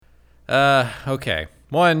Okay.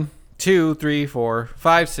 1, 2, 3, 4,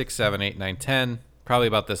 5, 6, 7, 8, 9, 10. Probably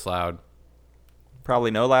about this loud.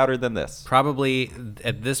 Probably no louder than this. Probably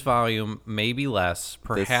at this volume, maybe less.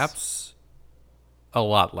 Perhaps a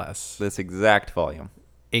lot less. This exact volume.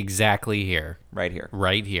 Exactly here. Right here.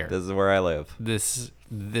 Right here. This is where I live. This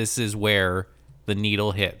is where the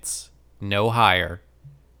needle hits. No higher.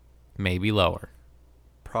 Maybe lower.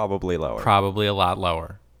 Probably lower. Probably a lot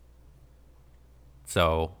lower.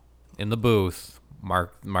 So, in the booth,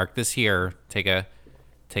 mark this here. Take a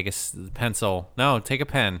pencil. No, take a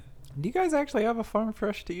pen. Do you guys actually have a Farm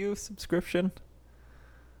Fresh to You subscription?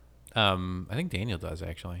 I think Daniel does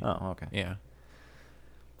actually. Oh, okay. Yeah.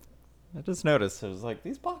 I just noticed. I was like,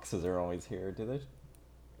 these boxes are always here. Do they?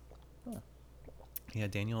 Huh. Yeah,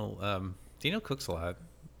 Daniel cooks a lot.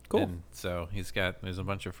 Cool. And so there's a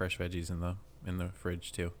bunch of fresh veggies in the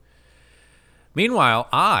fridge too. Meanwhile,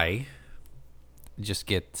 I just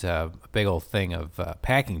get a big old thing of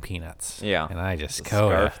packing peanuts. Yeah. And I just Just go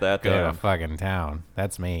scarf that to down. fucking town.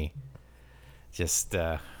 That's me. Just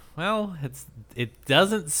it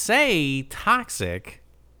doesn't say toxic.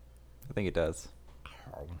 I think it does.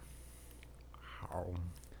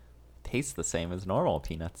 Tastes the same as normal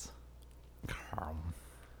peanuts.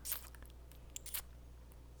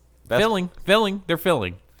 Filling. They're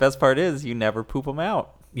filling. Best part is you never poop them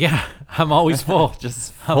out. Yeah, I'm always full.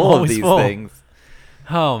 Just I'm full of always these full. things.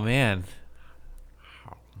 Oh, man.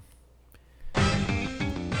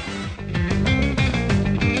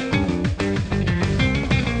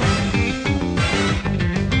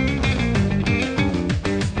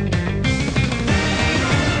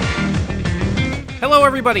 Hello,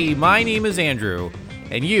 everybody. My name is Andrew,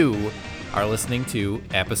 and you are listening to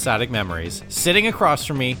Episodic Memories. Sitting across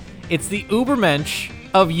from me, it's the Ubermensch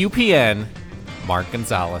of UPN, Mark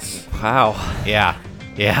Gonzalez. Wow. Yeah.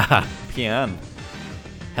 PN.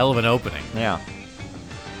 Hell of an opening. Yeah.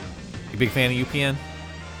 You big fan of UPN?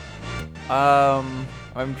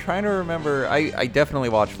 I'm trying to remember. I definitely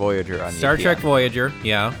watched Voyager on Star UPN. Trek Voyager,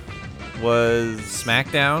 yeah. Was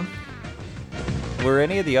SmackDown, were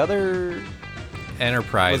any of the other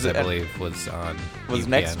Enterprise, Was it- I believe, was on was UPN.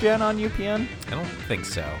 Next Gen on UPN? I don't think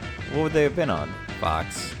so. What would they have been on?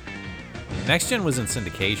 Fox. Next Gen was in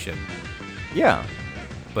syndication, Yeah.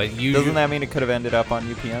 but you Doesn't that mean it could have ended up on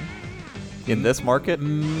UPN? In this market, at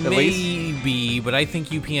least? maybe? But I think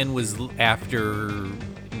UPN was after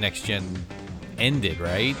Next Gen ended,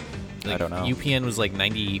 right? I don't know. UPN was like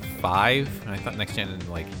 95, and I thought Next Gen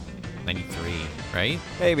in like 93, right?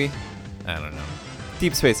 Maybe. I don't know.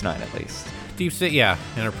 Deep Space Nine, at least. Deep State, yeah.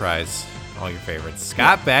 Enterprise, all your favorites.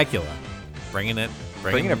 Scott Bakula, bringing it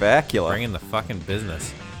back, bringing the fucking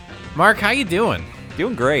business. Mark, how you doing?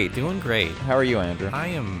 Doing great. Doing great. How are you, Andrew?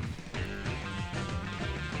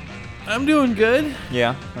 I'm doing good.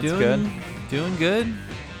 Yeah, that's good. Doing good.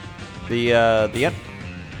 The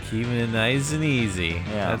Keeping it nice and easy.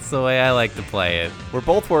 Yeah. That's the way I like to play it. we're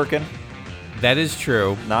both working, That is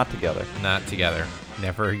true. not together. Not together.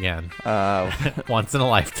 Never again. Uh, Once in a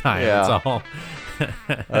lifetime. Yeah. That's all.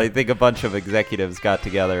 I think a bunch of executives got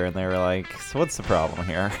together and they were like, "So what's the problem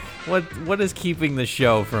here?" What is keeping the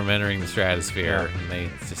show from entering the stratosphere? Yeah. And they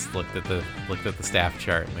just looked at the staff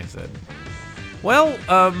chart and they said, "Well,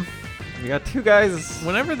 You got two guys.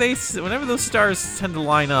 whenever those stars tend to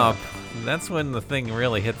line up, that's when the thing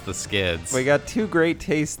really hits the skids." We got two great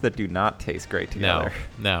tastes that do not taste great together.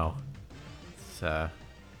 No. It's,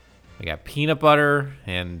 we got peanut butter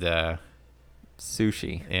and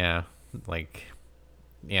Sushi,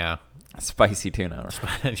 spicy tuna.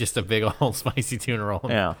 just a big old spicy tuna roll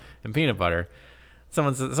Yeah. and peanut butter.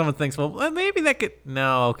 Someone thinks, well, maybe that could.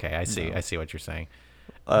 No, okay, I see. No. I see what you're saying.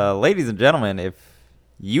 Ladies and gentlemen, if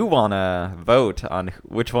you want to vote on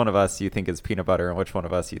which one of us you think is peanut butter and which one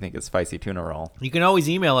of us you think is spicy tuna roll, You can always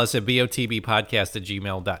email us at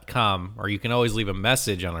botbpodcast@gmail.com, or you can always leave a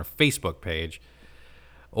message on our Facebook page,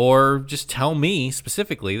 or just tell me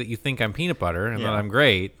specifically that you think I'm peanut butter and that Yeah. I'm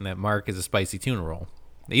great and that Mark is a spicy tuna roll.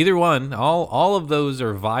 Either one, all of those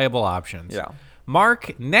are viable options. Yeah.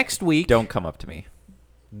 Mark, next week. don't come up to me.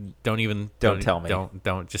 Don't tell me.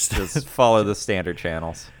 Don't just Just follow the standard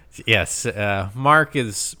channels. Yes, Mark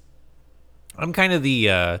is. I'm kind of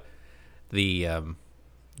the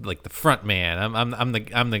like the front man. I'm the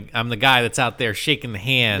guy that's out there shaking the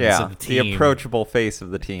hands Yeah, of the team. the approachable face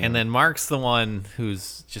of the team. And then Mark's the one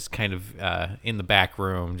who's just kind of in the back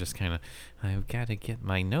room, just kind of. I've got to get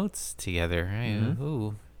my notes together.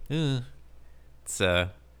 It's an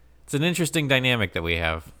interesting dynamic that we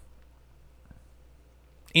have.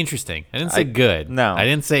 Interesting. I didn't say good. No. I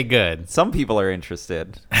didn't say good. Some people are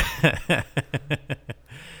interested.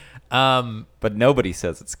 But nobody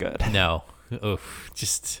says it's good. No. Oof.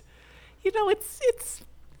 Just, it's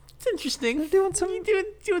interesting. They're doing some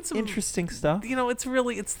doing some interesting stuff. It's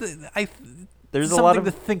really There's something a lot of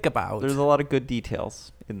to think about. There's a lot of good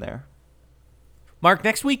details in there. Mark,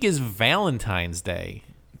 next week is Valentine's Day.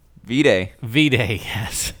 V-Day. V-Day,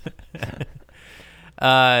 yes.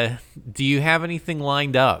 Do you have anything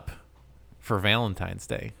lined up for Valentine's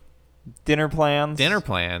Day? Dinner plans.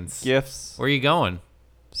 Gifts. Gifts. Where are you going?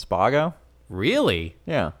 Spago. Really?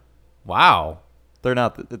 Yeah. Wow.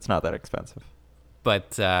 It's not that expensive.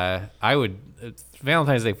 But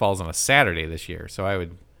Valentine's Day falls on a Saturday this year, so I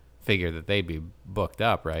would figure that they'd be booked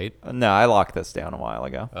up, right? No, I locked this down a while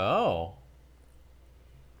ago. Oh.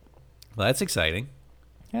 Well, that's exciting.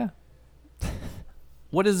 Yeah.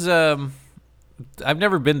 What is I've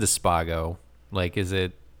never been to Spago. Like, is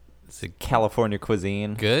it California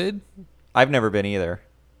cuisine? good? I've never been either.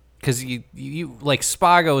 Because you like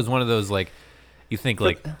Spago is one of those like you think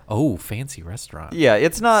like fancy restaurant. Yeah,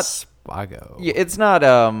 it's not Spago. Yeah, it's not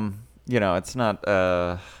it's not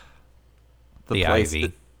the place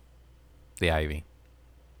Ivy. The Ivy.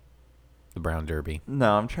 The Brown Derby.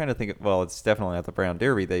 No, I'm trying to think. Well, it's definitely not the Brown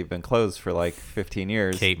Derby. They've been closed for like 15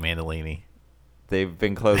 years. Kate Mandolini. They've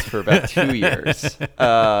been closed for about 2 years.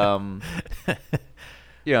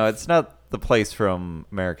 It's not the place from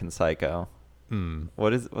American Psycho.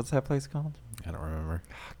 What's that place called? I don't remember.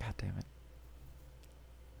 Oh, God damn it.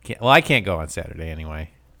 I can't go on Saturday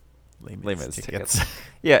anyway. Limited tickets.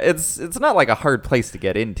 Yeah, it's not like a hard place to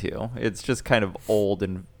get into. It's just kind of old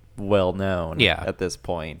and well known at this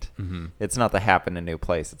point. Mm-hmm. It's not the Happen a New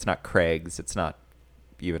Place. It's not Craig's. It's not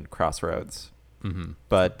even Crossroads. Mm-hmm.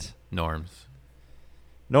 But Norm's,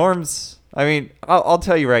 I mean, I'll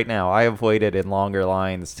tell you right now, I have waited in longer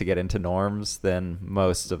lines to get into Norm's than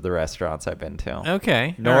most of the restaurants I've been to.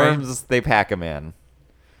 Okay. Norm's, they pack them in.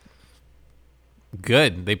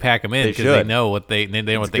 Good. They pack them in because they know what they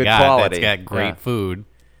know what they good got. Quality. That's got great food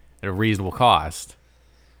at a reasonable cost.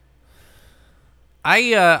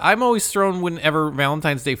 I'm always thrown whenever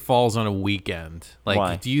Valentine's Day falls on a weekend. Like,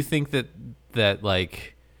 why? Do you think that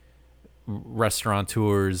like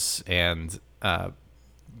restaurateurs and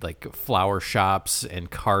like flower shops and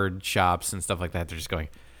card shops and stuff like that, they're just going,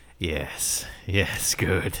 yes,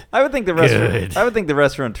 good. I would think the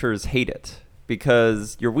restaurateurs hate it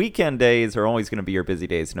because your weekend days are always going to be your busy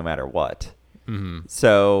days no matter what. Mm-hmm.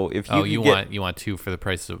 So if you want two for the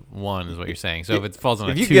price of one is what you're saying. So if it falls on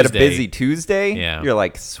a Tuesday, Tuesday, get a busy Tuesday, you're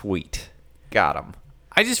like, sweet, got them.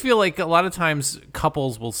 I just feel like a lot of times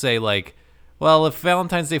couples will say like, well, if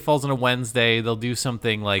Valentine's Day falls on a Wednesday, they'll do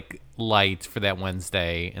something like light for that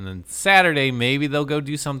Wednesday, and then Saturday maybe they'll go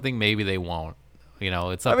do something, maybe they won't.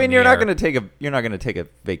 It's up. I mean, you're not going to take a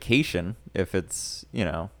vacation if it's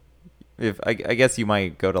if I guess you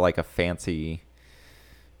might go to like a fancy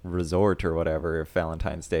resort or whatever if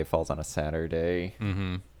Valentine's Day falls on a Saturday.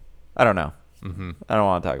 Mm-hmm. I don't know. Mm-hmm. I don't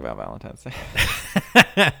want to talk about Valentine's Day.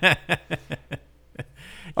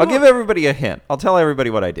 I'll give everybody a hint. I'll tell everybody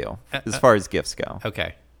what I do as far as gifts go.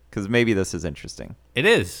 Okay. Because maybe this is interesting. It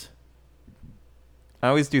is. I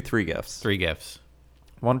always do 3 gifts. 3 gifts.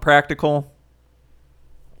 1 practical,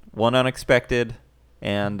 1 unexpected,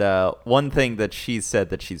 and 1 thing that she's said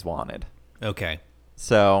that she's wanted. Okay.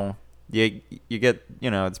 So you get,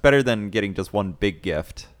 it's better than getting just 1 big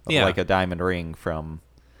gift of like a diamond ring from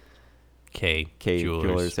K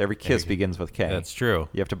Jewelers. Every kiss begins with K. That's true.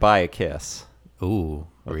 You have to buy a kiss. Ooh,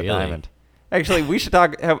 really? A diamond. Actually, we should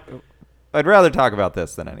talk. I'd rather talk about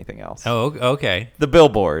this than anything else. Oh, okay. The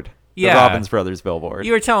billboard. Yeah. The Robbins Brothers billboard.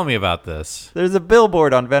 You were telling me about this. There's a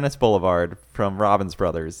billboard on Venice Boulevard from Robbins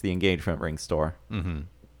Brothers, the engagement ring store. Mm-hmm.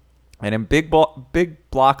 And in big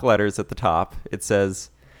block letters at the top, it says,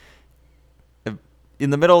 in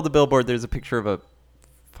the middle of the billboard, there's a picture of a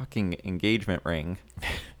fucking engagement ring.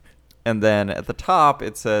 And then at the top,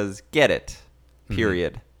 it says, get it,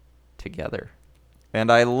 period, together. And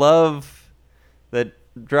I love that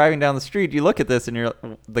driving down the street, you look at this and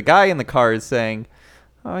the guy in the car is saying,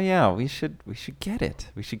 oh yeah, we should get it.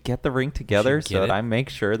 We should get the ring together so that I make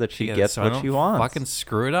sure that she gets what she wants. Fucking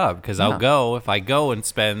screw it up because if I go and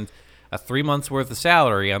spend a 3 months worth of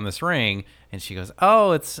salary on this ring, and she goes,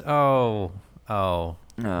 thanks. No.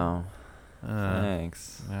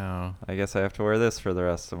 I guess I have to wear this for the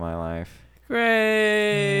rest of my life.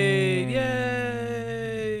 Great!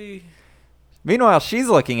 Yay! Meanwhile, she's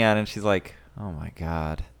looking at it and she's like, oh my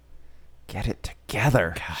God, get it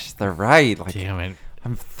together. Gosh, they're right. Like, damn it.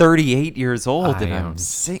 I'm 38 years old and I'm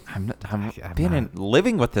sick. I'm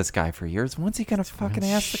living with this guy for years. When's he gonna fucking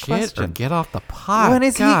ask the question? Or get off the pot. When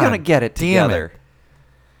is he gonna get it together?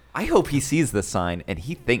 I hope he sees this sign and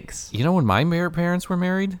he thinks. You know when my parents were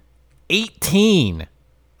married? 18.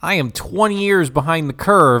 I am 20 years behind the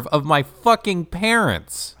curve of my fucking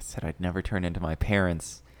parents. I said I'd never turn into my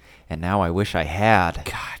parents, and now I wish I had.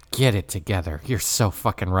 God, get it together. You're so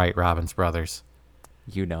fucking right, Robbins Brothers.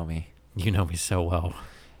 You know me. You know me so well.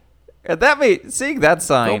 And seeing that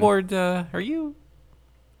sign. Billboard, are you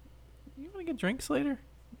want to get drinks later?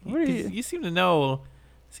 You seem to know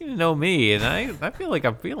me, and I feel like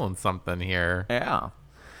I'm feeling something here. Yeah.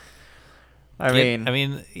 I mean,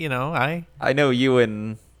 I know you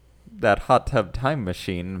and that hot tub time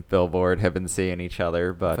machine billboard have been seeing each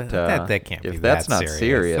other, but that can't be if that that's not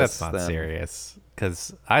serious. That's not then... serious.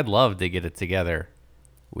 Because I'd love to get it together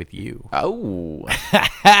with you. Oh.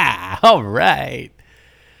 All right.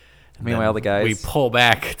 Meanwhile, the guys... We pull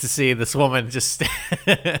back to see this woman just...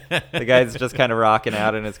 The guy's just kind of rocking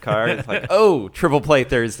out in his car. It's like, oh, Triple Play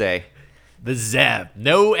Thursday. The Zep.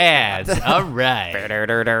 No ads. All right.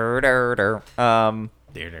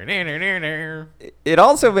 It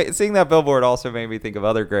also... Seeing that billboard also made me think of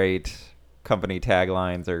other great company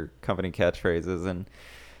taglines or company catchphrases. And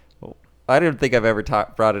I don't think I've ever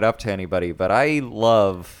brought it up to anybody, but I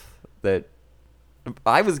love that...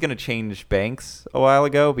 I was going to change banks a while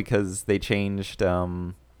ago because they changed,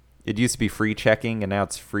 it used to be free checking and now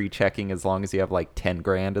it's free checking as long as you have like 10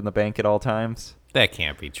 grand in the bank at all times. That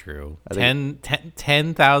can't be true. $10,000.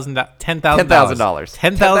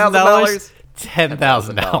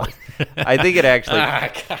 $10,000. I think it actually.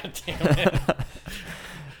 God damn it.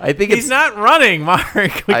 I think he's not running,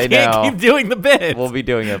 Mark. We can't keep doing the bit. We'll be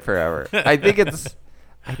doing it forever. I think it's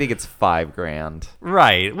 $5,000.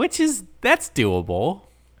 Right, that's doable.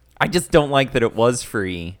 I just don't like that it was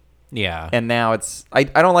free. Yeah. And now it's I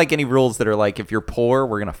don't like any rules that are like, if you're poor,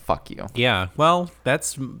 we're going to fuck you. Yeah. Well,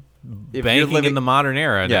 that's banking in the modern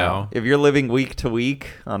era now. If you're living week to week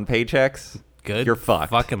on paychecks, good. You're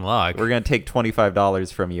fucked. Fucking luck. We're going to take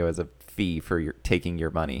 $25 from you as a fee for taking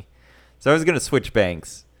your money. So I was going to switch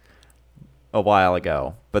banks a while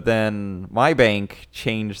ago, but then my bank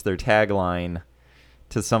changed their tagline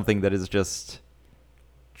to something that is just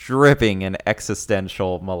dripping in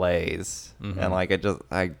existential malaise. Mm-hmm. And like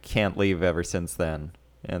I can't leave ever since then.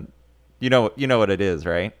 And you know what it is,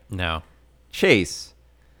 right? No. Chase,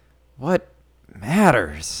 what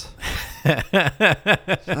matters?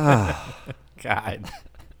 God.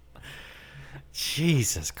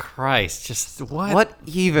 Jesus Christ. Just what? What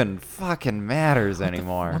even fucking matters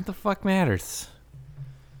anymore? What the fuck matters?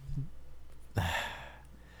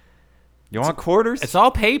 You want quarters? It's all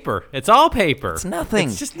paper. It's all paper. It's nothing.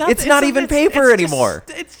 It's just nothing. It's not even paper anymore.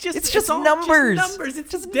 It's just numbers.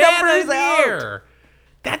 It's just data numbers in out. here.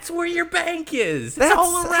 That's where your bank is. That's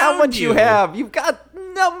all around how much you have. You've got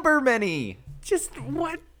number many. Just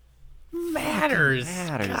what matters.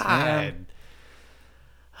 Matters, God. man.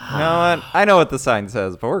 You know what? I know what the sign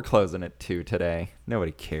says, but we're closing at 2 today.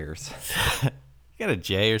 Nobody cares. You got a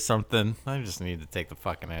J or something? I just need to take the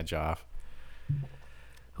fucking edge off.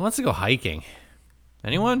 Who wants to go hiking?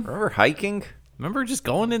 Anyone? Remember hiking? Remember just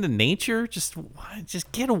going into nature? Just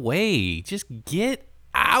get away. Just get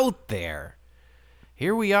out there.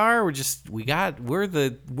 Here we are. We're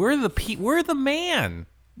the man.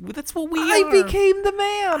 That's what we are. I became the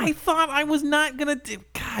man. I thought I was not gonna do.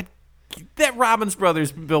 God, that Robbins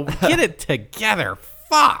Brothers bill. Get it together.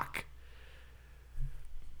 Fuck.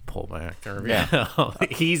 Pull back. Yeah.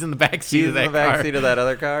 He's in the back seat of that car. He's in the back seat of that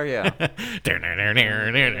other car. Yeah.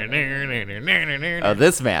 Oh,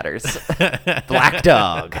 this matters. Black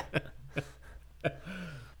Dog.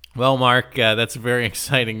 Well, Mark, that's very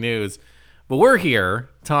exciting news. But we're here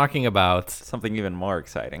talking about something even more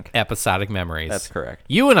exciting. Episodic memories. That's correct.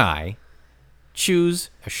 You and I choose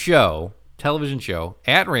a television show,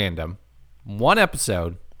 at random, one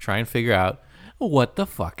episode, try and figure out what the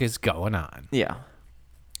fuck is going on. Yeah.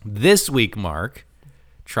 This week, Mark,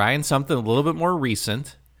 trying something a little bit more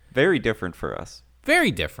recent. Very different for us.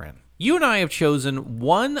 Very different. You and I have chosen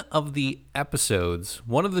one of the episodes,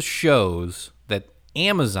 one of the shows that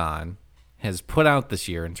Amazon has put out this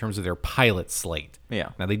year in terms of their pilot slate. Yeah.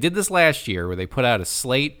 Now, they did this last year where they put out a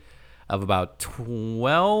slate of about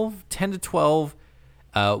 10 to 12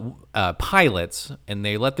 pilots, and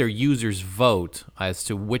they let their users vote as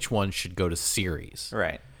to which one should go to series.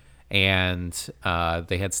 Right. And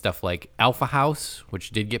they had stuff like Alpha House, which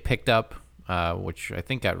did get picked up, which I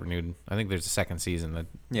think got renewed. I think there's a second season that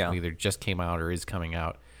either just came out or is coming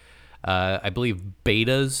out. I believe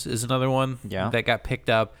Betas is another one that got picked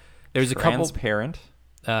up. There's a couple. Transparent.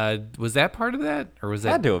 Was that part of that, or was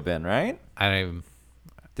that? Had to have been, right?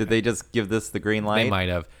 Did Did they just give this the green light? They might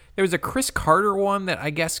have. There was a Chris Carter one that I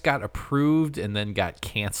guess got approved and then got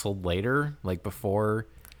canceled later, like before.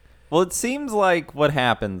 Well, it seems like what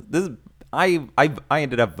happened. I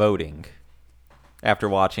ended up voting after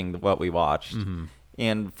watching what we watched,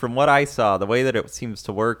 and from what I saw, the way that it seems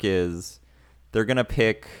to work is they're gonna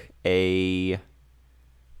pick a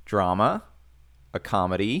drama, a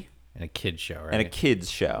comedy, And a kid's show, right? and a kids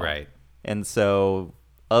show, Right. And so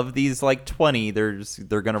of these like 20,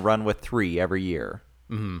 they're gonna run with 3 every year,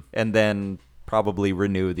 and then probably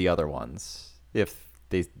renew the other ones if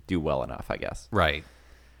they do well enough, I guess. Right.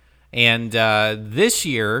 And this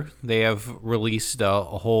year, they have released a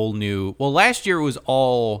whole new... Well, last year it was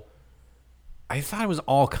all... I thought it was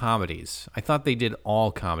all comedies. I thought they did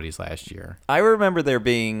all comedies last year. I remember there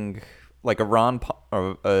being like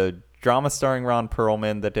a drama starring Ron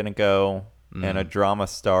Perlman that didn't go, and a drama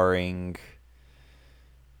starring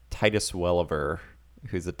Titus Welliver,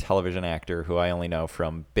 who's a television actor who I only know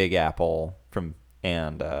from Big Apple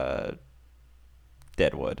and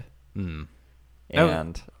Deadwood.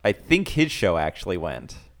 And I think his show actually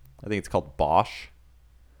went. I think it's called Bosch.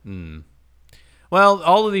 Well,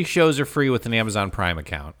 all of these shows are free with an Amazon Prime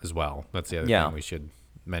account as well. That's the other Yeah. thing we should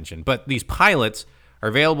mention. But these pilots are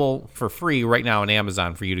available for free right now on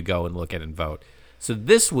Amazon for you to go and look at and vote. So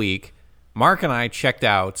this week, Mark and I checked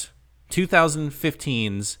out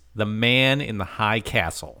 2015's The Man in the High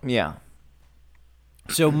Castle. Yeah.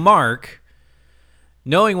 So, Mark,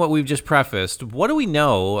 knowing what we've just prefaced, what do we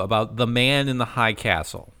know about The Man in the High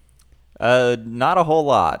Castle? Not a whole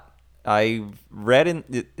lot. I read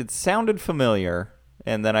it sounded familiar,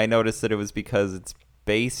 and then I noticed that it was because it's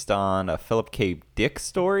based on a Philip K. Dick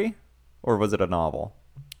story, or was it a novel?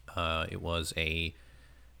 It was a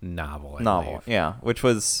novel, I Novel, believe. yeah, which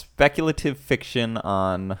was speculative fiction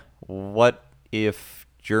on what if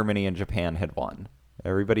Germany and Japan had won.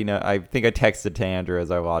 Everybody know. I think I texted to Andrew as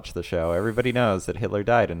I watched the show. Everybody knows that Hitler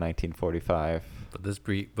died in 1945. But this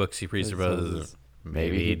book he presupposes says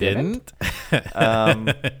maybe he didn't.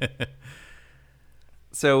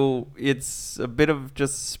 So it's a bit of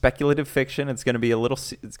just speculative fiction. It's going to be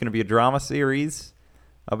it's going to be a drama series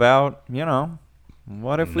about,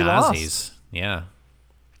 what if we Nazis. Yeah.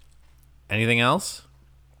 Anything else?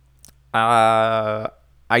 lost?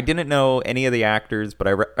 I didn't know any of the actors, but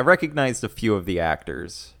I recognized a few of the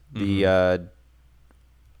actors. The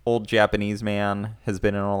old Japanese man has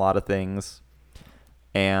been in a lot of things,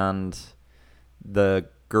 and the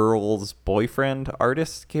girl's boyfriend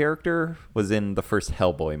artist character was in the first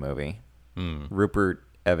Hellboy movie. Rupert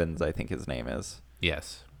Evans, I think his name is.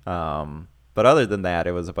 Yes. But other than that,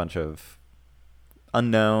 it was a bunch of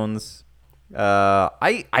unknowns.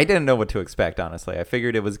 I didn't know what to expect, honestly. I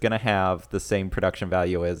figured it was going to have the same production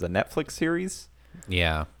value as a Netflix series,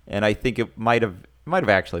 Yeah. and I think it might have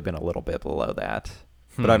actually been a little bit below that,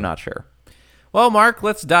 but I'm not sure. Well, Mark,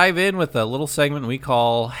 let's dive in with a little segment we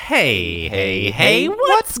call Hey,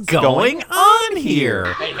 what's going on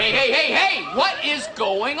here? Hey, what is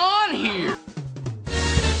going on here?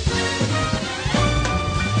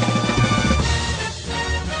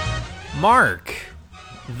 Mark,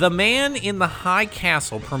 The Man in the High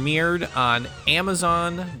Castle premiered on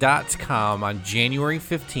Amazon.com on January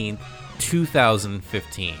 15th,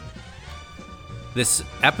 2015. This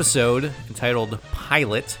episode, entitled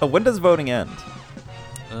Pilot, Oh, when does voting end?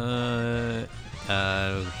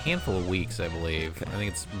 a handful of weeks, I believe. I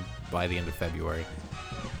think it's by the end of February.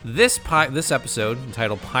 This episode,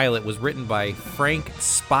 entitled Pilot, was written by Frank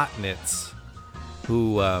Spotnitz,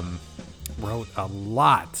 who wrote a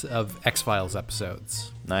lot of X-Files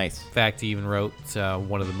episodes. Nice. In fact, he even wrote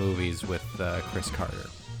one of the movies with Chris Carter.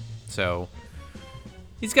 So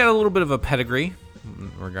he's got a little bit of a pedigree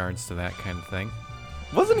in regards to that kind of thing.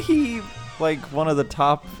 Wasn't he like one of the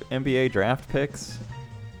top NBA draft picks?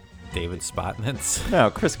 David Spotnitz. No,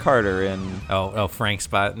 Chris Carter in... Oh, Frank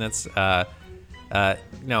Spotnitz.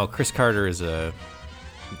 No, Chris Carter is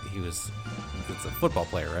it's a football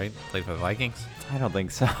player, right? Played for the Vikings. I don't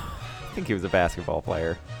think so. I think he was a basketball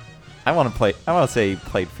player. I want to say he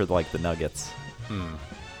played for like the Nuggets.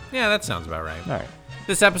 Yeah, that sounds about right. All right.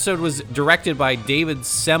 This episode was directed by David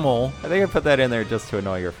Semmel. I think I put that in there just to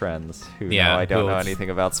annoy your friends who know I don't know anything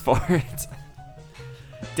about sports.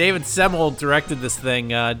 David Semmel directed this thing.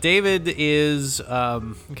 David is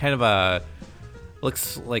kind of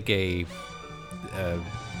looks like he'll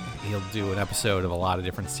do an episode of a lot of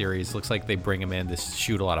different series. Looks like they bring him in to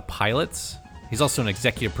shoot a lot of pilots. He's also an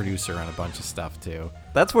executive producer on a bunch of stuff, too.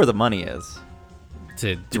 That's where the money is.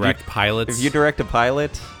 To direct pilots? If you direct a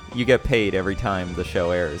pilot, you get paid every time the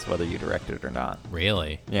show airs, whether you direct it or not.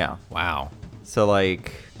 Really? Yeah. Wow. So,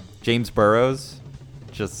 like, James Burrows,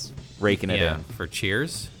 just raking it in. For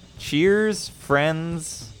Cheers. Cheers,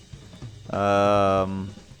 Friends,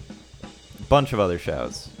 bunch of other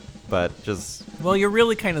shows, but just Well, you're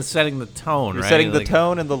really kind of setting the tone, you're right? setting the Like-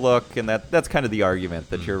 tone and the look, and that's kind of the argument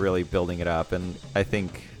that you're really building it up. And I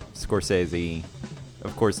think Scorsese,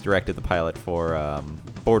 of course, directed the pilot for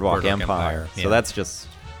Boardwalk Empire, yeah. so that's just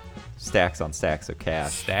stacks on stacks of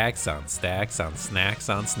cash. Stacks on stacks on snacks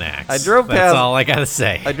on snacks. I drove That's past- all I gotta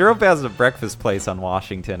say. I drove past a breakfast place on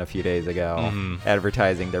Washington a few days ago, Mm-hmm.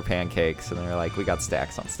 advertising their pancakes, and they're like, "We got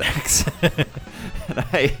stacks on stacks." And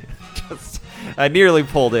I nearly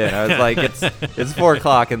pulled in. I was like, "It's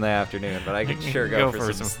 4:00 in the afternoon, but I could sure go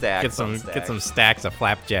for some stacks on stacks." Get some stacks of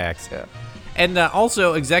flapjacks. Yeah. And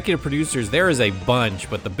also executive producers. There is a bunch,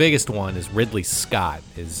 but the biggest one is Ridley Scott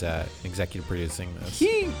is executive producing this.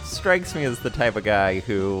 He strikes me as the type of guy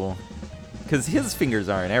who, because his fingers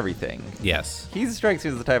are in everything. Yes. He strikes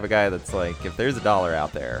me as the type of guy that's like, if there's $1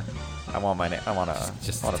 out there, I want to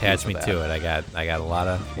Just attach me to it. I got a lot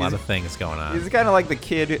of things going on. He's kind of like the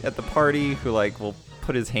kid at the party who like will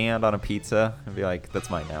put his hand on a pizza and be like, "That's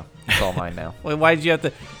mine now. It's all mine now." Wait, why did you have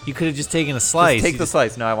to? You could have just taken a slice. Just take You the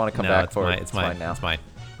slice. No, I want to come back it's for mine. it. It's mine. now. It's mine.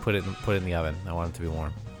 Put it in the oven. I want it to be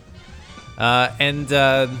warm.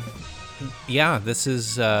 Yeah, this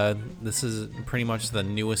is pretty much the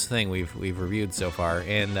newest thing we've reviewed so far,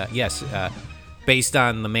 and yes, based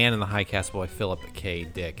on The Man in the High Castle by Philip K.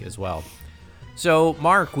 Dick as well. So,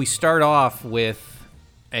 Mark, we start off with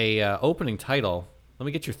a opening title. Let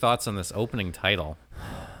me get your thoughts on this opening title.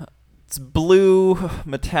 It's blue,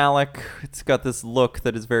 metallic. It's got this look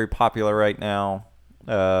that is very popular right now.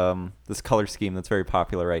 This color scheme that's very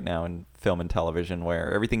popular right now in film and television,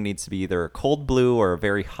 where everything needs to be either a cold blue or a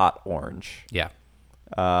very hot orange. Yeah.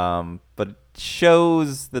 But it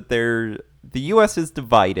shows that the U.S. is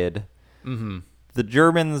divided. Mm-hmm. The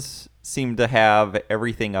Germans seem to have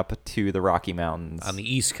everything up to the Rocky Mountains On the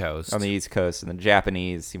East Coast. on the East Coast, and the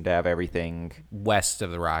Japanese seem to have everything west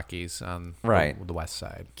of the Rockies on Right. the west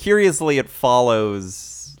side. Curiously, it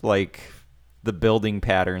follows like the building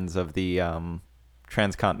patterns of the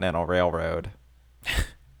Transcontinental Railroad.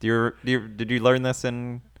 Did you learn this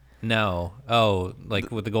in? No. Oh,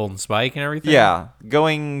 like with the Golden Spike and everything? Yeah,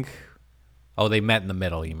 going. Oh, they met in the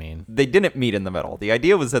middle, you mean? They didn't meet in the middle. The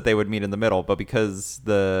idea was that they would meet in the middle, but because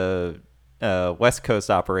the West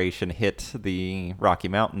Coast operation hit the Rocky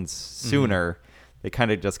Mountains sooner, they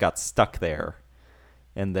kind of just got stuck there.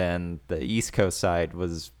 And then the East Coast side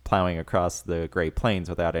was plowing across the Great Plains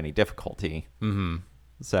without any difficulty. Mm-hmm.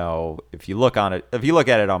 So if you look at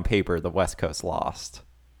it on paper, the West Coast lost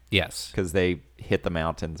Yes. because they hit the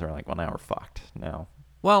mountains. They're like, well, now we're fucked. No.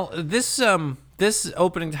 Well, this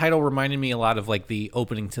opening title reminded me a lot of like the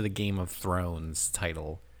opening to the Game of Thrones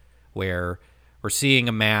title, where we're seeing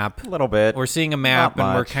a map. A little bit. We're seeing a map, Not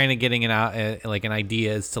and we're much. kind of getting it out, like an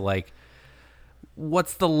idea as to like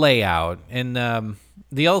what's the layout. And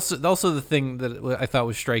also the thing that I thought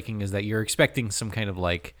was striking is that you're expecting some kind of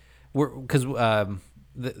like because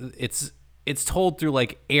it's told through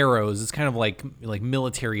like arrows. It's kind of like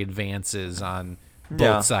military advances on both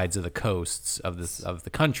Yeah. sides of the coasts of the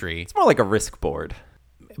country. It's more like a risk board.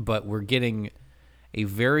 But we're getting a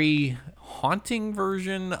very haunting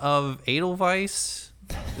version of Edelweiss.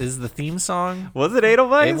 Is the theme song? Was it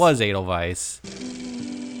Edelweiss? It was Edelweiss.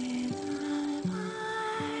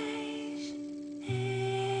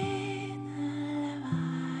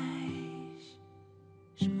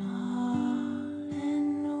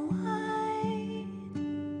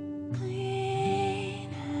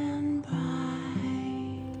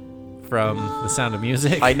 From The Sound of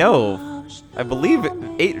Music. I know. I believe,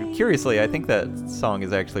 curiously, I think that song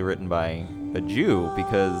is actually written by a Jew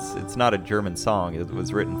because it's not a German song. It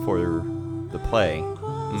was written for the play,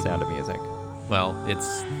 Sound of Music. Well, it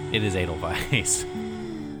is Edelweiss.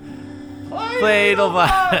 Play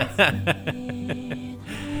Edelweiss.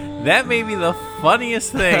 That may be the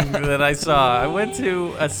funniest thing that I saw. I went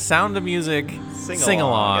to a Sound of Music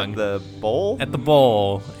sing-along at the bowl. at the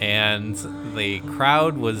bowl, and the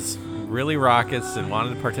crowd was really raucous and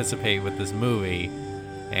wanted to participate with this movie.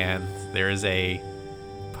 And there is a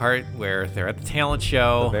part where they're at the talent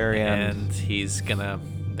show, The very end.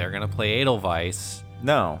 and they're gonna play Edelweiss.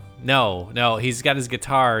 No, No, he's got his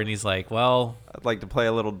guitar, and he's like, well. I'd like to play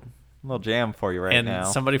a little jam for you right now. And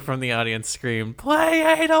somebody from the audience screamed, "Play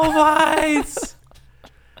Edelweiss!"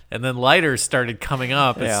 And then lighters started coming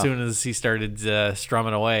up as Yeah. soon as he started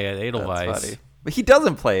strumming away at That's Edelweiss. funny. But he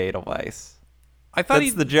doesn't play Edelweiss. I thought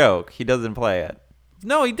That's the joke. He doesn't play it.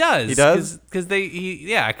 No, he does. He does? Because it's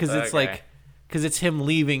Okay. like because it's him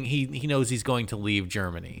leaving. He knows he's going to leave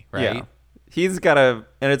Germany, right? Yeah. he's got to,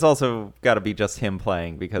 and it's also got to be just him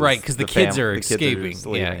playing because the kids are escaping.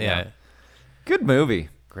 sleeping, Yeah. Good movie.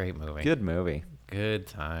 Great movie. Good movie. Good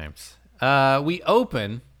times. We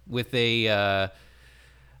open with a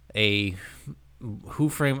Who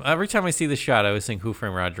Framed. Every time I see the shot, I always think Who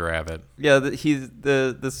Framed Roger Rabbit. Yeah,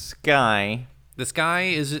 this guy. This guy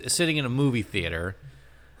is sitting in a movie theater.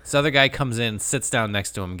 This other guy comes in, sits down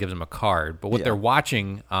next to him, and gives him a card. But what they're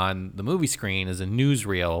watching on the movie screen is a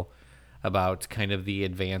newsreel about kind of the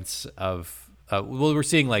advance of. We're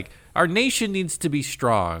seeing like our nation needs to be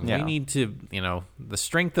strong. Yeah. We need to, the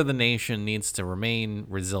strength of the nation needs to remain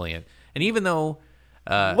resilient. And even though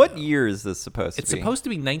What year is this supposed to be? it's supposed to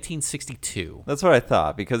be 1962. That's what I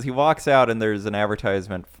thought, because he walks out and there's an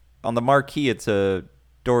advertisement on the marquee. It's a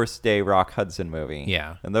Doris Day, Rock Hudson movie.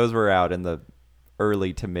 Yeah. And those were out in the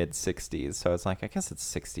early to mid 60s. So it's like, I guess it's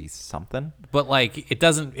 60 something. But like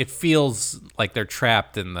it feels like they're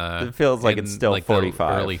trapped in the. It feels like it's still the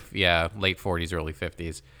 45. late 40s, early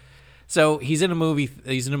 50s. So he's in a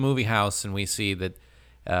movie house, and we see that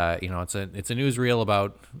it's a newsreel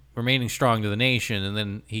about remaining strong to the nation, and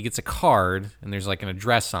then he gets a card, and there's like an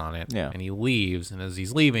address on it, Yeah. and he leaves, and as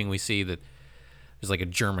he's leaving, we see that there's like a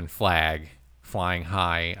German flag flying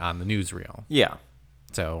high on the newsreel. Yeah.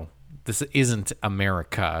 So this isn't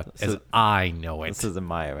America as I know it. This isn't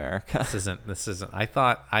my America. This isn't.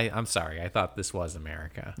 I'm sorry. I thought this was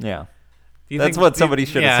America. Yeah. Do you That's think- what somebody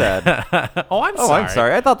should have said. Oh, I'm Oh, sorry. I'm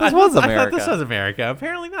sorry. I thought this was I thought America. this was America.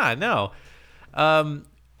 Apparently not. No. And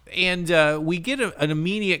we get an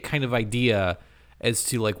immediate kind of idea as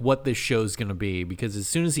to like what this show's going to be, because as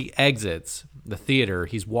soon as he exits the theater,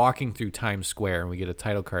 he's walking through Times Square, and we get a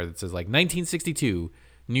title card that says like 1962,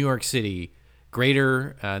 New York City,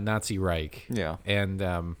 Greater Nazi Reich. Yeah. And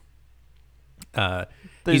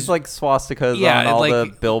There's like swastikas Yeah, on all like-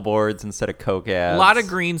 the billboards instead of Coke ads. a lot of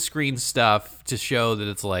green screen stuff to show that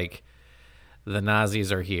it's like the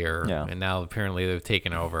Nazis are here, Yeah. and now apparently they've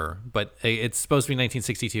taken over. But it's supposed to be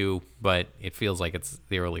 1962, but it feels like it's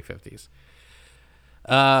the early 50s.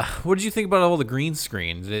 What did you think about all the green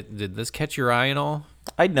screen? Did this catch your eye at all?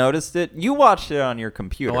 I noticed it. You watched it on your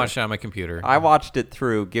computer. I watched it on my computer. I watched it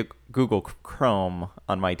through Google Chrome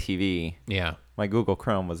on my TV. Yeah. My Google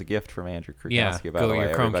Chrome was a gift from Andrew Yeah, Krukowski, by go the way. your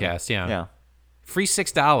everybody. Chromecast, yeah. Yeah. Free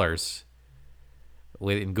 $6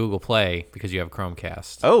 in Google Play because you have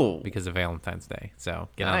Chromecast. Oh. Because of Valentine's Day. So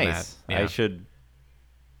get Nice. on that. Yeah. I should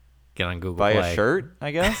Get on Google buy Play. a shirt,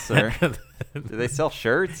 I guess? Or do they sell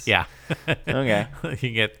shirts? Yeah. Okay. you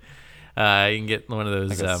can get one of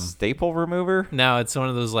those. Like a staple remover? No, it's one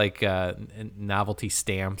of those like novelty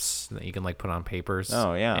stamps that you can like put on papers.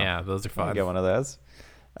 Oh, yeah. Yeah, those are I'll fun. get one of those.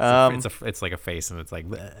 It's like a face, and it's like.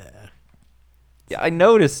 Bleh. Yeah, I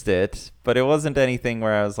noticed it, but it wasn't anything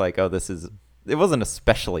where I was like, oh, it wasn't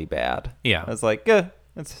especially bad. Yeah. I was like,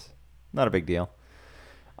 it's not a big deal.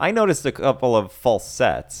 I noticed a couple of false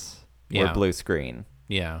sets were Yeah. blue screen.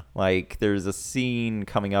 Yeah. Like, there's a scene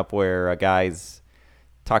coming up where a guy's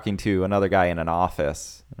talking to another guy in an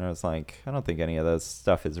office. And I was like, I don't think any of this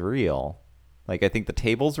stuff is real. Like, I think the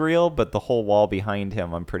table's real, but the whole wall behind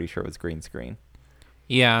him, I'm pretty sure it was green screen.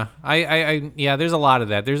 Yeah, yeah. There's a lot of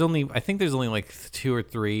that. I think there's only like 2 or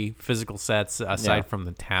 3 physical sets aside Yeah. from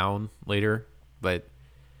the town later, but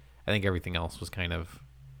I think everything else was kind of.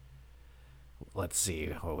 Let's see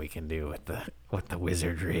what we can do with the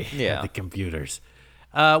wizardry, Yeah. with the computers.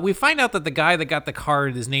 We find out that the guy that got the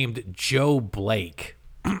card is named Joe Blake.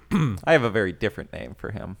 I have a very different name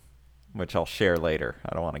for him, which I'll share later.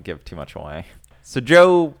 I don't want to give too much away. So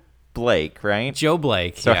Joe Blake, right? Joe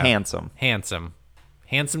Blake. So yeah. handsome. Handsome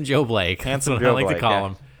Joe Blake. Handsome That's what Joe I like Blake, to call yeah.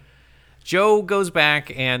 him. Joe goes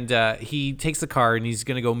back and he takes the card and he's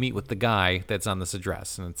going to go meet with the guy that's on this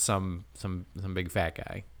address, and it's some big fat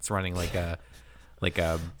guy. It's running like a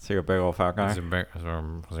So you're a big old fat guy? He's a big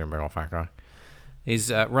old fat guy.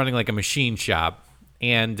 He's running like a machine shop,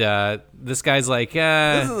 and this guy's like,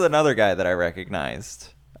 This is another guy that I recognized.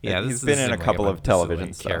 yeah, He's been in a couple of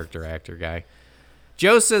television stuff. Character actor guy.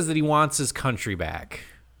 Joe says that he wants his country back.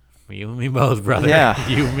 You and me both, brother. Yeah.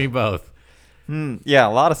 You and me both. Yeah, a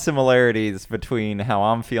lot of similarities between how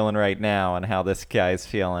I'm feeling right now and how this guy's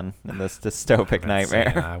feeling in this dystopic Been saying,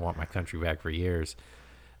 nightmare. I want my country back for years.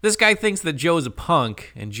 This guy thinks that Joe's a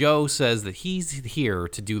punk, and Joe says that he's here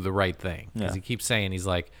to do the right thing. Because Yeah. he keeps saying, he's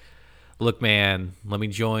like, look, man, let me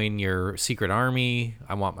join your secret army.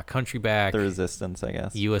 I want my country back. The resistance, I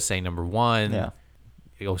guess. USA number 1. Yeah.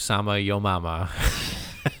 Osama, yo mama.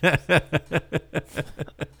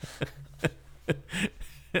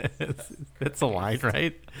 That's a line,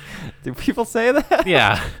 right? Do people say that?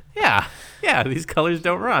 Yeah. Yeah. Yeah. These colors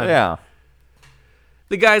don't run. Yeah.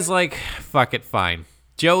 The guy's like, fuck it, fine.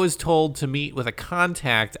 Joe is told to meet with a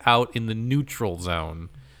contact out in the neutral zone,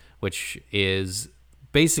 which is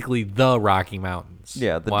basically the Rocky Mountains.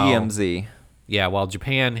 Yeah, the While- DMZ. Yeah, while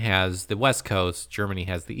Japan has the West Coast, Germany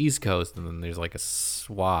has the East Coast, and then there's like a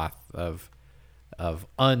swath of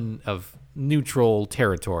neutral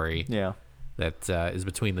territory Yeah. that is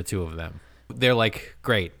between the two of them. They're like,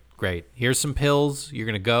 great. Here's some pills. You're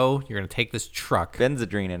gonna take this truck.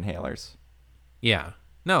 Benzedrine inhalers. Yeah.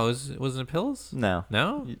 No, wasn't it pills? No.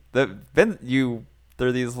 No? There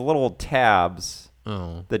are these little tabs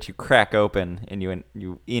Oh. that you crack open and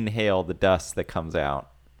you inhale the dust that comes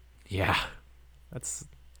out. Yeah. That's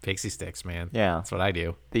pixie sticks, man. Yeah. That's what I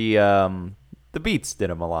do. The Beats did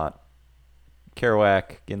them a lot.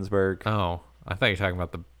 Kerouac, Ginsberg. Oh, I thought you were talking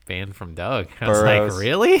about the band from Doug. I was Burroughs. like,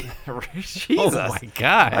 really? Jesus. Oh, my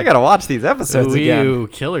God. I gotta watch these episodes again. Ooh,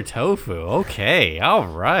 killer tofu. Okay. All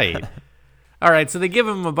right. All right. So they give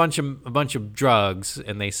him a bunch of drugs,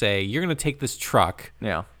 and they say, you're going to take this truck.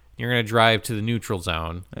 Yeah. You're going to drive to the neutral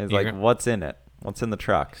zone. He's You're like, gonna- what's in it? What's in the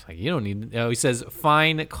truck? like, you don't need. Oh, he says,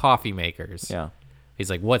 fine coffee makers. Yeah. He's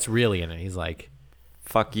like, what's really in it? He's like,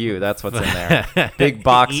 Fuck you. That's what's in there. Big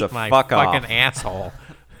box eat of my fuck off. fucking asshole.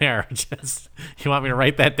 There, just you want me to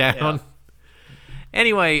write that down?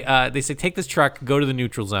 Anyway, they say take this truck, go to the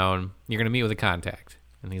neutral zone. You're gonna meet with a contact,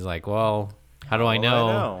 and he's like, "Well, how do I will I know?"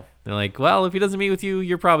 know? They're like, "Well, if he doesn't meet with you,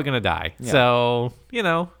 you're probably gonna die. Yeah. So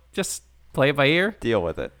just play it by ear." Deal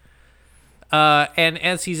with it. And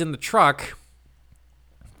as he's in the truck,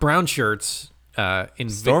 brown shirts.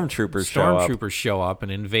 Stormtroopers show up. Stormtroopers show up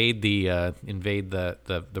and invade the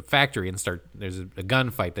factory and start. There's a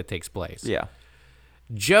gunfight that takes place. Yeah.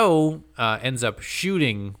 Joe ends up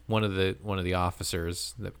shooting one of the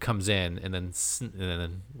officers that comes in and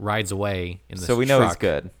then rides away in this. So we know he's truck.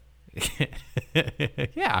 good.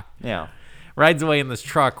 Yeah, Yeah. rides away in this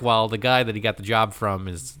truck while the guy that he got the job from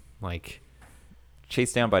is like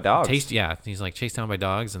Chased down by dogs. he's like chased down by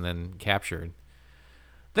dogs and then captured.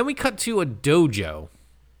 Then we cut to a dojo.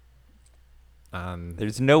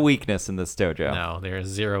 There's no weakness in this dojo. No, there is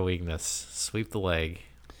zero weakness. Sweep the leg.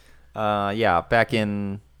 Yeah, back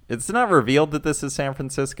in... It's not revealed that this is San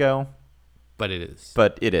Francisco, But it is.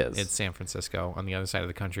 but it is. It's San Francisco on the other side of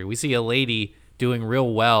the country. We see a lady doing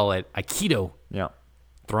real well at Aikido, Yeah.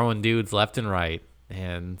 throwing dudes left and right.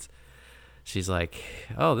 And she's like,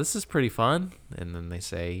 "Oh, this is pretty fun." And then they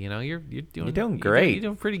say, you're doing great. You're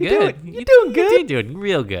doing pretty You're good. you're doing good. You're doing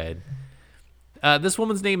real good. This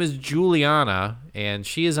woman's name is Juliana, and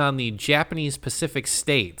she is on the Japanese Pacific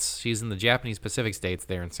States. She's in the Japanese Pacific States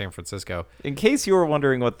there in San Francisco. In case you were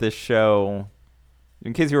wondering about the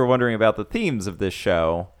themes of this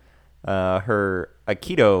show, her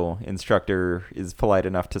Aikido instructor is polite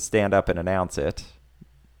enough to stand up and announce it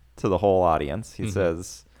to the whole audience. He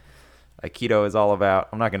says, Aikido is all about...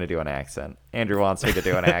 I'm not going to do an accent. Andrew wants me to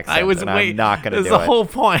do an accent, I'm not going to do it. That's the whole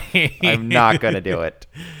point. I'm not going to do it.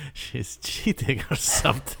 She's cheating or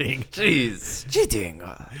something. Jeez. Cheating.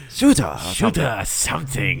 Shooter. Shooter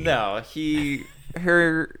something. No,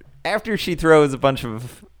 after she throws a bunch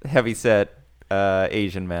of heavyset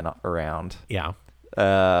Asian men around, Yeah.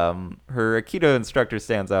 her Aikido instructor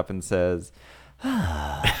stands up and says,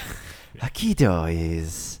 Aikido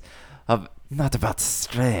is not about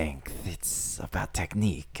strength. It's about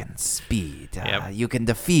technique and speed. Yep. You can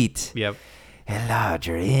defeat Yep. a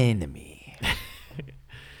larger enemy.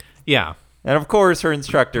 Yeah. And of course, her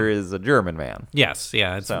instructor is a German man. Yes.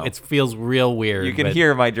 Yeah. So. It feels real weird. You can but,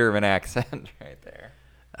 hear my German accent right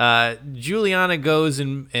there. Juliana goes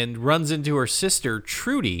and runs into her sister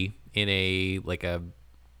Trudy in a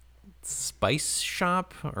spice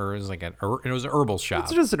shop, or it was it was an herbal shop.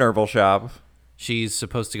 It's just an herbal shop. She's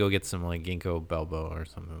supposed to go get some ginkgo biloba or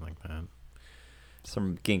something like that.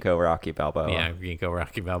 Some Ginkgo Rocky Balboa. Yeah, ginkgo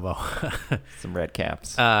Rocky Balboa. Some red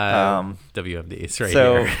caps. WMDs right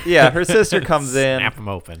so, here. yeah, her sister comes in. Snap them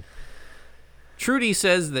open. Trudy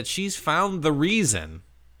says that she's found the reason.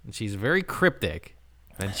 And she's very cryptic.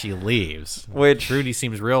 Then she leaves. Which... Trudy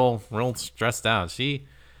seems real stressed out. She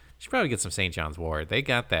probably get some St. John's wort. They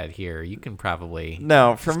got that here. You can probably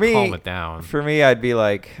No, for just me... calm it down. For me, I'd be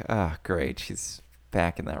like, great. She's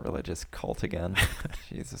back in that religious cult again.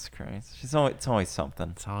 Jesus Christ. It's always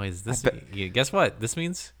something. It's always this. Guess what? This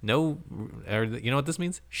means you know what this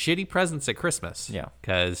means? Shitty presents at Christmas. Yeah.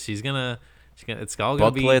 Because she's gonna. It's all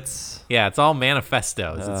gonna Booklets. be. Yeah, it's all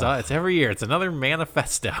manifestos. It's every year. It's another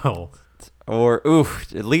manifesto. Or,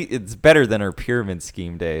 at least it's better than her pyramid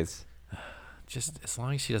scheme days. Just as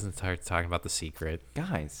long as she doesn't start talking about The Secret.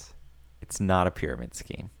 Guys, it's not a pyramid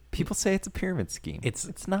scheme. People say it's a pyramid scheme.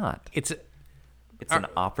 It's not. It's an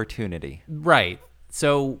opportunity. right.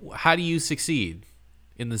 So how do you succeed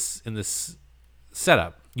in this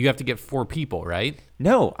setup? You have to get 4 people, right?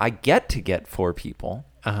 No, I get to get 4 people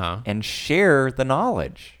and share the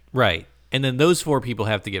knowledge. Right. And then those 4 people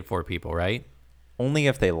have to get 4 people, right? Only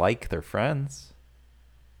if they like their friends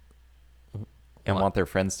and want their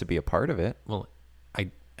friends to be a part of it. Well,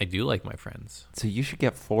 I do like my friends. So you should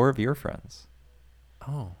get 4 of your friends.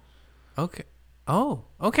 Oh. Okay. Oh,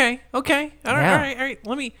 okay. Okay. All right. Yeah. All right.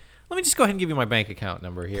 Let me just go ahead and give you my bank account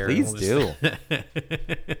number here. Please do.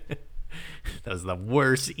 That was the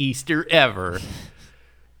worst Easter ever.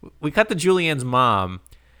 We cut to Julianne's mom,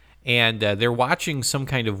 and they're watching some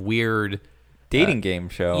kind of weird Dating game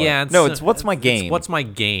show. Yeah. No, it's What's My Game? What's My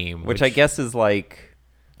Game? Which I guess is like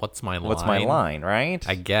What's My Line? What's My Line, right?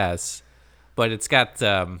 I guess. But it's got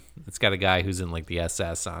a guy who's in like the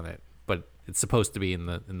SS on it. But it's supposed to be in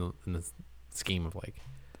the scheme of like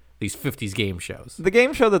these 50s game shows. The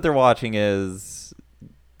game show that they're watching is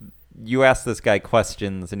you ask this guy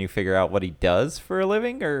questions and you figure out what he does for a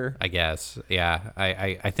living, or I guess. Yeah.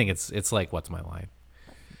 I think it's like What's My Line?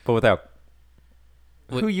 but without.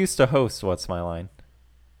 What- Who used to host What's My Line?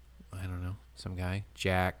 I don't know. Some guy.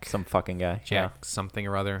 Jack Some fucking guy. Jack something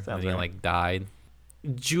or other. Sounds And he right. like died.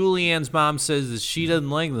 Julianne's mom says that she doesn't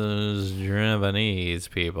like those Japanese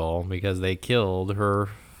people because they killed her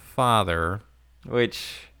father. Yeah.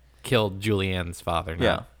 Killed Julianne's father,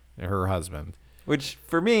 not her husband. Which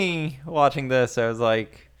for me, watching this, I was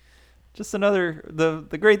like, just another.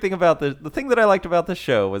 The great thing about the thing that I liked about this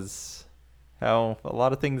show was how a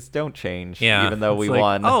lot of things don't change. Yeah. Even though It's we like,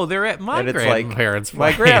 won. Oh, they're at my And it's like, grandparents'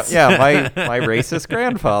 my place. my racist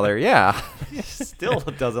grandfather. Yeah. Still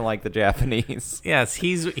doesn't like the Japanese. Yes,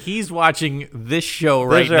 he's watching this show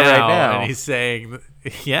right now, and he's saying,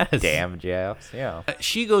 yes. Damn Japs. Yeah.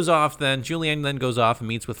 She goes off then. Julianne then goes off and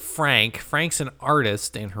meets with Frank. Frank's an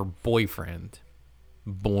artist and her boyfriend.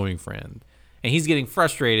 And he's getting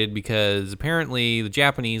frustrated because apparently the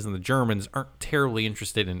Japanese and the Germans aren't terribly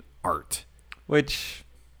interested in art. Which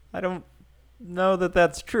I don't know that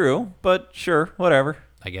that's true, but sure, whatever.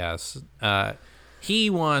 I guess. He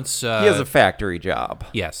wants... He has a factory job.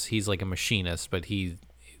 Yes, he's like a machinist, but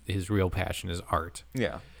his real passion is art.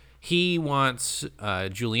 Yeah. He wants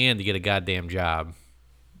Julianne to get a goddamn job.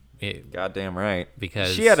 Goddamn right.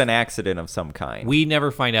 Because she had an accident of some kind. We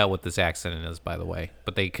never find out what this accident is, by the way.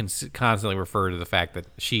 But they constantly refer to the fact that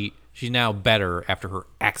she's now better after her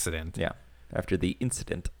accident. Yeah. After the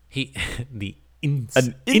incident. The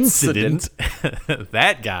incident.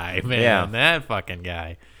 That guy, man. Yeah. That fucking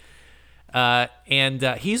guy. And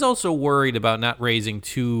he's also worried about not raising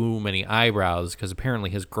too many eyebrows because apparently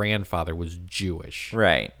his grandfather was Jewish.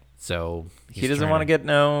 Right. So He doesn't want to get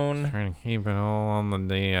known. Trying to keep it all on the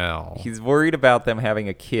DL. He's worried about them having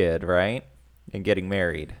a kid, right? And getting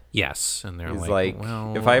married. Yes, and they're He's like, like,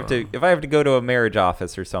 well, if I have to go to a marriage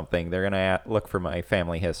office or something, they're gonna look for my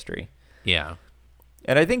family history. yeah,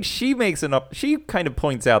 And I think she she kind of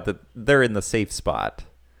points out that they're in the safe spot.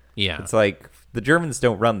 yeah. It's like the Germans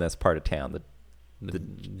don't run this part of town. The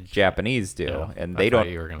Japanese do, Yeah, and I they thought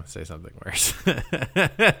don't. You were gonna say something worse.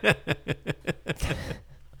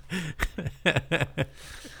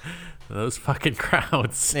 Those fucking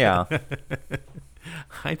crowds. Yeah,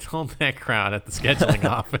 I told that crowd at the scheduling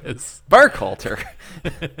office. Barkhalter.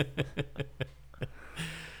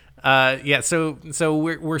 Yeah, so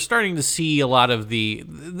we're starting to see a lot of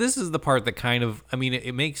this is the part that kind of, I mean,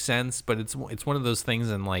 it makes sense, but it's one of those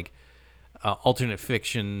things in like alternate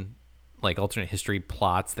fiction, like alternate history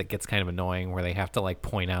plots that gets kind of annoying where they have to like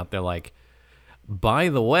point out, they're like, by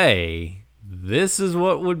the way, this is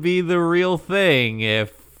what would be the real thing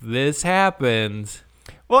if this happened.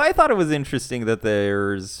 Well, I thought it was interesting that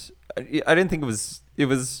I didn't think it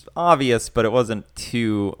was obvious, but it wasn't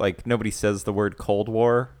too, like, nobody says the word Cold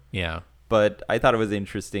War. Yeah. But I thought it was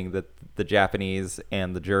interesting that the Japanese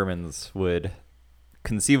and the Germans would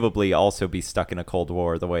conceivably also be stuck in a Cold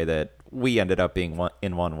War the way that we ended up being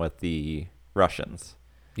in one with the Russians.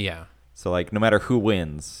 Yeah. So, like, no matter who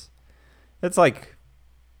wins, it's like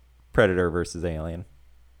Predator versus Alien.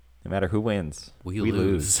 No matter who wins, we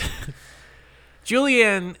lose.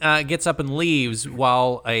 Julianne gets up and leaves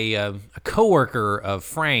while a coworker of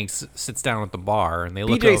Frank's sits down at the bar, and they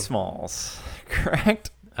look BJ Smalls,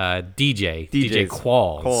 correct? DJ DJ's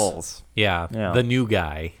Qualls. Yeah, Yeah. the new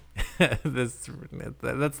guy. That's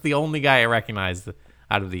the only guy I recognized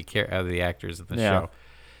out of the actors in the Yeah.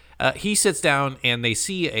 show. He sits down, and they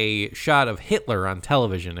see a shot of Hitler on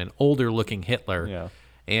television, an older-looking Hitler. Yeah.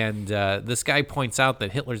 And this guy points out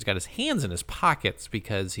that Hitler's got his hands in his pockets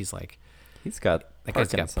because he's like, He's got that guy's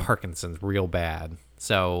got Parkinson. Parkinson's real bad.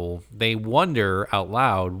 So they wonder out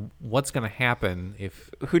loud what's going to happen if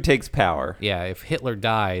Who takes power? if Hitler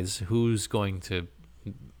dies, who's going to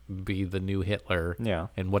be the new Hitler? Yeah.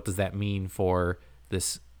 And what does that mean for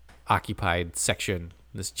this occupied section,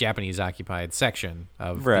 this Japanese occupied section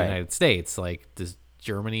of the Right. United States? Like, does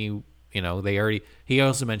Germany, he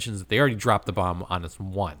also mentions that they already dropped the bomb on us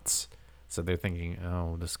once. So they're thinking,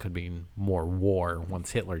 oh, this could be more war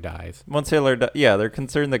once Hitler dies. Once Hitler, they're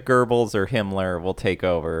concerned that Goebbels or Himmler will take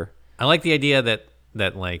over. I like the idea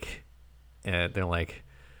that like, they're like,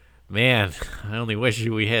 man, I only wish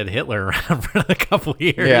we had Hitler around for a couple of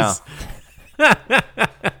years. Yeah.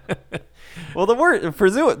 Well, the worst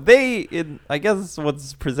I guess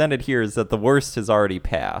what's presented here is that the worst has already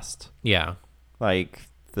passed. Yeah. Like,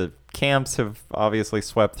 the camps have obviously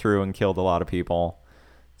swept through and killed a lot of people.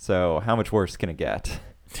 So how much worse can it get?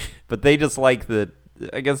 But they just like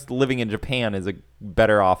I guess living in Japan is a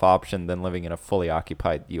better off option than living in a fully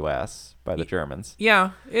occupied U.S. by the Germans.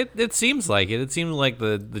 Yeah, it seems like it. It seemed like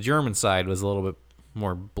the German side was a little bit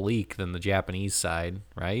more bleak than the Japanese side,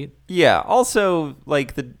 right? Yeah. Also,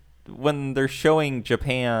 like when they're showing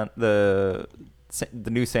Japan the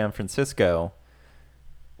new San Francisco,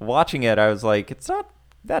 watching it, I was like, it's not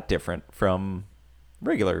that different from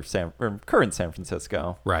regular current San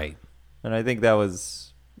Francisco. Right. And I think that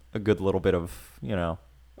was a good little bit of,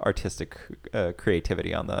 artistic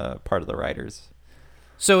creativity on the part of the writers.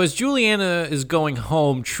 So as Juliana is going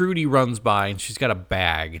home, Trudy runs by and she's got a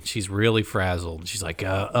bag and she's really frazzled. She's like,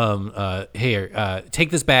 here, take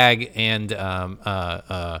this bag and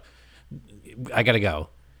I gotta go.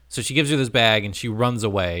 So she gives her this bag and she runs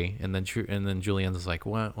away. And then Juliana's like,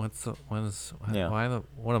 what am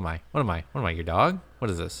I, your dog? What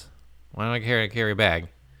is this? Why do I carry a bag?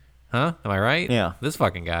 Huh? Am I right? Yeah. This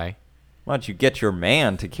fucking guy. Why don't you get your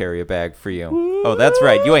man to carry a bag for you? Oh, that's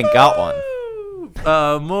right. You ain't got one.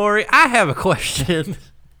 Maury, I have a question.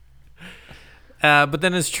 But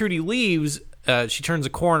then as Trudy leaves, she turns a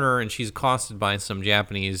corner and she's accosted by some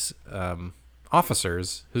Japanese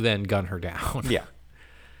officers who then gun her down. Yeah.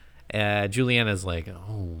 Juliana's like,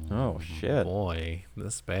 oh shit. Boy,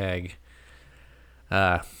 this bag.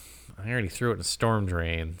 I already threw it in a storm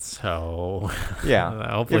drain, so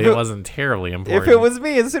Yeah. hopefully it wasn't terribly important. If it was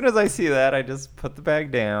me, as soon as I see that, I just put the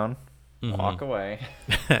bag down, walk away.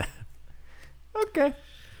 Okay.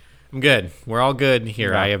 I'm good. We're all good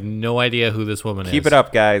here. Yeah. I have no idea who this woman is. Keep it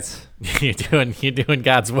up, guys. You're doing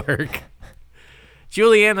God's work.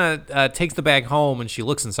 Juliana takes the bag home and she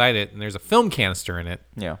looks inside it, and there's a film canister in it.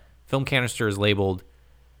 Yeah. Film canister is labeled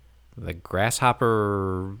 "The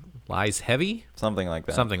Grasshopper Lies Heavy," Something like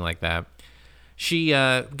that. something like that. She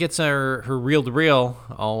gets her reel-to-reel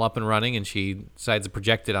all up and running, and she decides to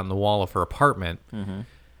project it on the wall of her apartment. Mm-hmm.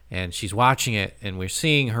 And she's watching it, and we're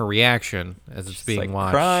seeing her reaction as it's being like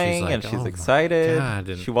watched. Crying, she's like, and she's "Oh my excited. God."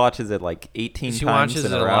 And she watches it like 18 she times watches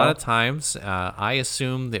in it a a row. lot of times. I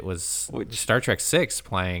assumed it was Star Trek 6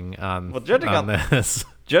 playing on, this.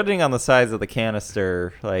 Judging on the size of the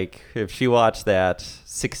canister, like, if she watched that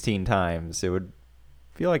 16 times, it would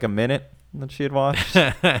feel like a minute that she had watched.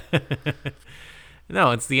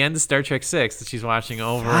 No, it's the end of Star Trek 6 that she's watching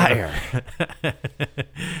over. Fire.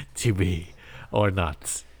 To be or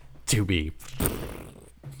not to be.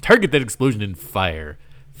 Target that explosion in fire.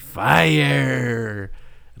 Fire.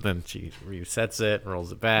 And then she resets it,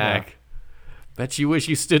 rolls it back. Yeah. Bet you wish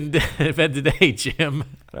you stood in bed today, Jim.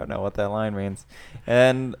 I don't know what that line means.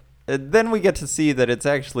 And then we get to see that it's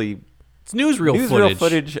actually newsreel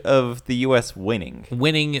footage of the U.S. winning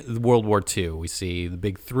World War II. We see the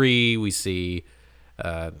big three. We see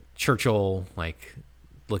Churchill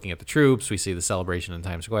looking at the troops. We see the celebration in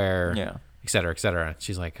Times Square. Yeah, et cetera, et cetera.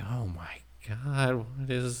 She's like, "Oh my God, what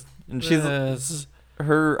is and this?"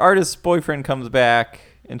 Her artist's boyfriend comes back,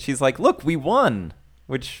 and she's like, "Look, we won."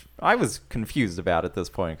 Which I was confused about at this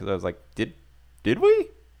point because I was like, "Did we?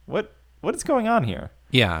 What is going on here?"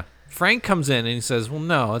 Yeah. Frank comes in and he says, "Well,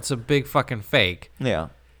 no, it's a big fucking fake." Yeah.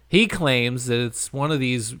 He claims that it's one of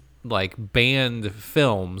these banned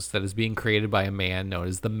films that is being created by a man known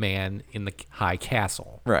as the Man in the High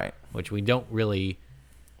Castle. Right. Which we don't really.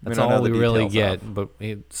 That's don't all know we the really details get. But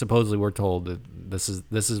supposedly we're told that this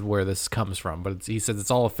is where this comes from. But he says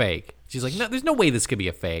it's all a fake. She's like, "No, there's no way this could be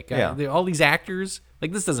a fake. Yeah. All these actors,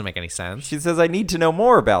 this doesn't make any sense." She says, "I need to know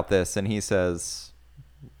more about this," and he says,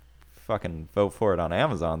 "Fucking vote for it on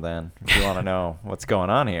Amazon then if you want to know what's going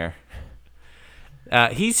on here."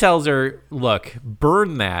 He tells her, "Look,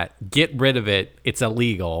 burn that. Get rid of it. It's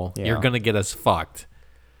illegal. Yeah. You're gonna get us fucked."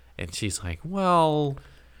 And she's like, "Well,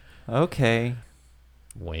 okay."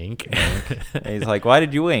 Wink. And he's like, "Why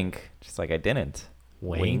did you wink?" She's like, "I didn't."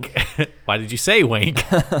 Wink. Why did you say wink?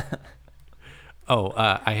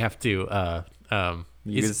 I have to. I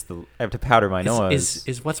have to powder my nose.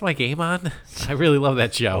 Is What's My Game on? I really love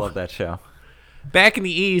that show. I love that show. Back in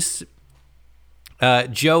the East,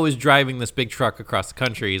 Joe is driving this big truck across the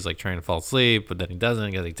country. He's like trying to fall asleep, but then he doesn't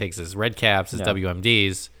because he takes his red caps, his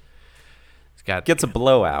WMDs. Gets a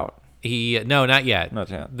blowout. No, not yet. Not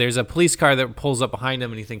yet. There's a police car that pulls up behind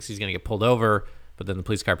him, and he thinks he's going to get pulled over, but then the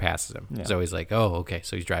police car passes him. Yeah. So he's like, oh, okay,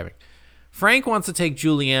 so he's driving. Frank wants to take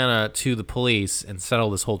Juliana to the police and settle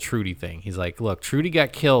this whole Trudy thing. He's like, look, Trudy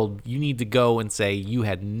got killed. You need to go and say you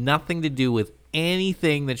had nothing to do with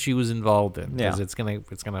anything that she was involved in, because it's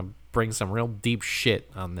gonna bring some real deep shit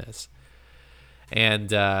on this. And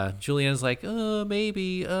Juliana's like,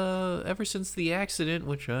 maybe ever since the accident,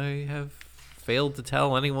 which I have failed to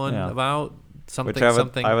tell anyone about,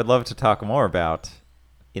 something. I would love to talk more about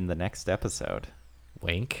in the next episode.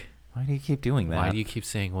 Wink. Why do you keep doing that? Why do you keep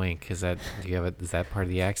saying wink? Is that part of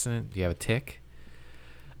the accident? Do you have a tick?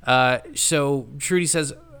 So Trudy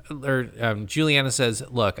says, or Juliana says,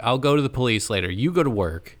 look, I'll go to the police later. You go to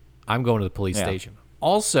work. I'm going to the police station.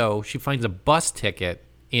 Also, she finds a bus ticket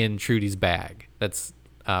in Trudy's bag that's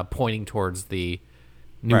pointing towards the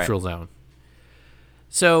neutral zone.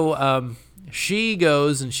 So she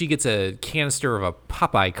goes and she gets a canister of a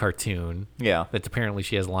Popeye cartoon. Yeah. That apparently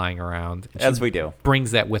she has lying around. As we do.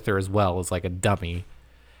 Brings that with her as well as like a dummy.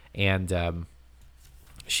 And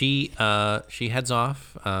she heads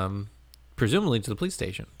off, presumably to the police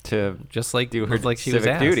station. To just like do her like she was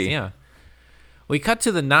civic asked. duty. Yeah. We cut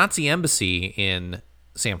to the Nazi embassy in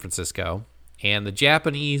San Francisco, and the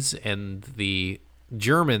Japanese and the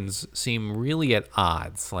Germans seem really at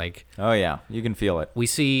odds. Like, oh yeah, you can feel it. We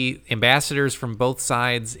see ambassadors from both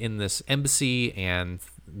sides in this embassy, and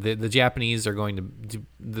the Japanese are going to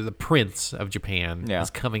the Prince of Japan is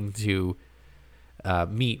coming to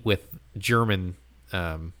meet with German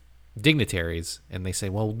dignitaries, and they say,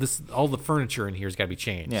 well, all the furniture in here has got to be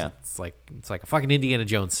changed. Yeah. It's like a fucking Indiana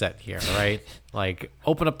Jones set here, right? Like,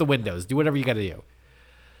 open up the windows, do whatever you got to do.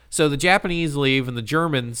 So the Japanese leave, and the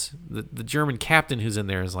Germans, the German captain who's in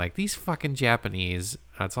there is like, these fucking Japanese,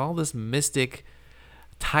 it's all this mystic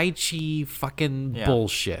Tai Chi fucking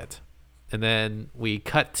bullshit. And then we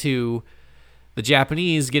cut to the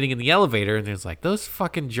Japanese getting in the elevator, and there's like, those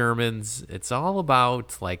fucking Germans, it's all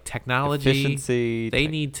about like technology. Efficiency. They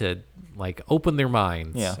need to like open their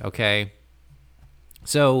minds. Yeah. Okay.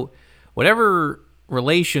 So whatever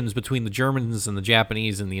relations between the Germans and the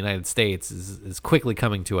Japanese in the United States is quickly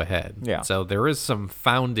coming to a head. Yeah. So there is some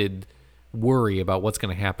founded worry about what's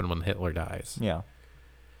going to happen when Hitler dies. Yeah.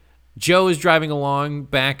 Joe is driving along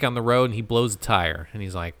back on the road, and he blows a tire, and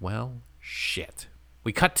he's like, well, shit.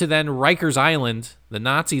 We cut to then Rikers Island. The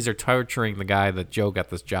Nazis are torturing the guy that Joe got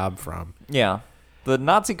this job from. Yeah. The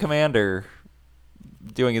Nazi commander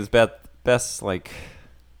doing his best like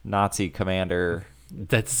Nazi commander.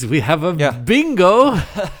 We have a bingo.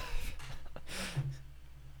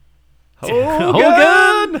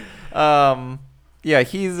 Hogan. Yeah,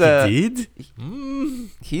 he's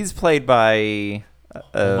he's played by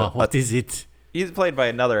what is it? He's played by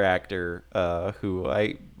another actor who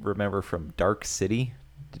I remember from Dark City.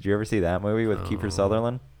 Did you ever see that movie with Kiefer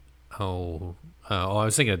Sutherland? I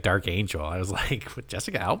was thinking of Dark Angel. I was like, with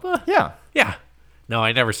Jessica Alba? Yeah. No,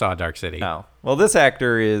 I never saw Dark City. No. Well, this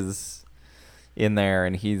actor is in there,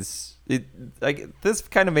 and this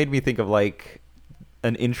kind of made me think of like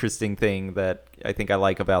an interesting thing that I think I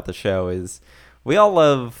like about the show is we all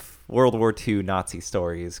love World War II Nazi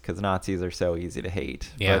stories because Nazis are so easy to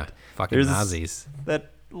hate. Yeah, but fucking Nazis.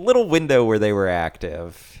 That little window where they were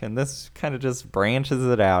active, and this kind of just branches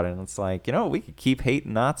it out, and it's like, we could keep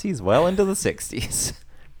hating Nazis well into the 60s.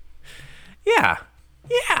 Yeah.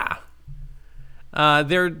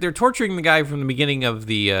 They're torturing the guy from the beginning of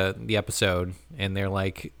the episode, and they're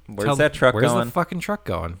like, where's that truck going? Where's the fucking truck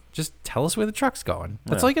going? Just tell us where the truck's going.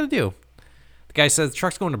 That's all you got to do. The guy says the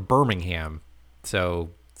truck's going to Birmingham,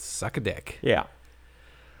 so suck a dick. Yeah.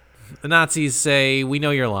 The Nazis say, we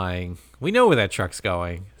know you're lying. We know where that truck's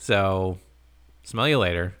going, so smell you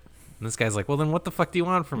later. And this guy's like, well, then what the fuck do you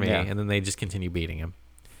want from me? Yeah. And then they just continue beating him.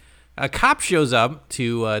 A cop shows up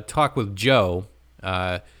to talk with Joe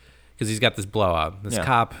because he's got this blowout. This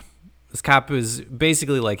cop is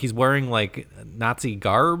basically like he's wearing like Nazi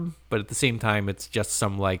garb, but at the same time, it's just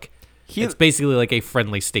some like it's basically like a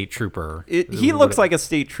friendly state trooper. He looks like a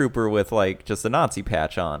state trooper with like just a Nazi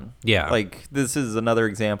patch on. Yeah. Like this is another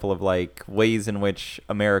example of like ways in which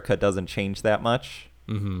America doesn't change that much,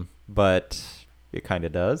 but it kind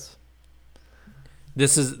of does.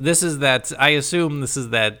 This is that. I assume this is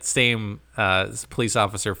that same police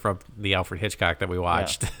officer from the Alfred Hitchcock that we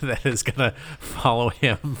watched that is gonna follow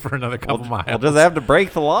him for another couple miles. We'll just have to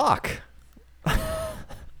break the lock.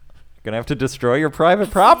 Gonna have to destroy your private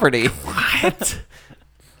property. What?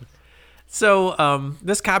 So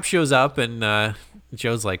this cop shows up and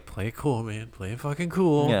Joe's like, "Play it cool, man. Play it fucking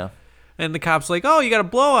cool." Yeah. And the cop's like, "Oh, you got a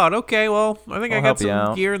blowout? Okay, well, I think I I'll got help you some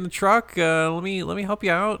out. gear in the truck. Let me help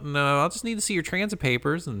you out, and I'll just need to see your transit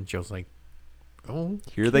papers." And Joe's like, "Oh,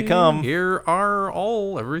 Here they come. Here are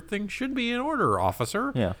everything should be in order,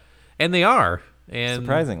 officer." Yeah. And they are. And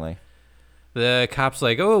Surprisingly. the cop's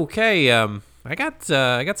like, "Oh, okay. I got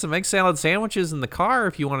some egg salad sandwiches in the car.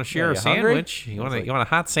 If you want to share a you hungry? sandwich, you want a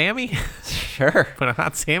hot Sammy? Sure. Put a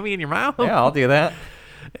hot Sammy in your mouth." Yeah, I'll do that.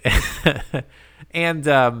 And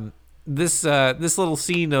this little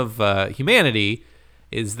scene of humanity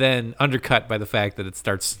is then undercut by the fact that it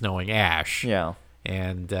starts snowing ash. Yeah.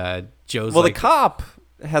 And Joe's Well, like, the cop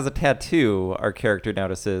has a tattoo, our character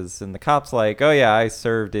notices, and the cop's like, "Oh yeah, I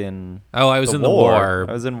served in "Oh, I was in the war."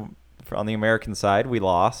 I was on the American side. We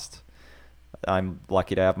lost. I'm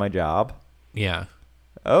lucky to have my job." Yeah.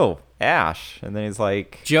 "Oh, ash." And then he's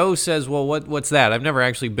like, Joe says, "Well, what's that? I've never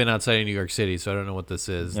actually been outside of New York City, so I don't know what this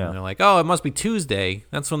is." Yeah. And they're like, "Oh, it must be Tuesday.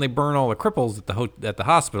 That's when they burn all the cripples at the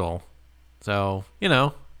hospital." So,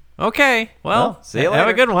 okay. Well, see you have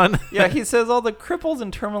a later. good one. yeah, he says all the cripples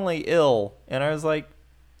and terminally ill. And I was like,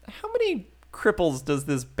 how many cripples does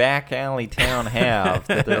this back alley town have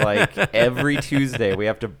that they're like, every Tuesday we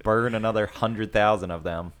have to burn another 100,000 of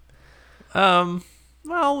them?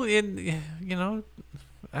 Well,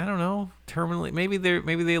 I don't know. Terminally, maybe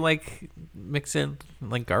they like mix in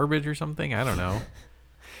like garbage or something. I don't know.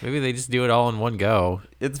 Maybe they just do it all in one go.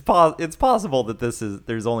 It's possible that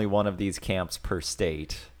there's only one of these camps per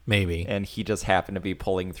state, Maybe. and he just happened to be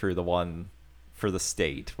pulling through the one for the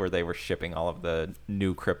state where they were shipping all of the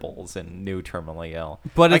new cripples and new terminally ill.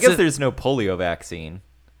 But I it's guess there's no polio vaccine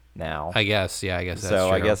now. I guess that's So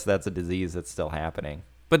true. I guess that's a disease that's still happening.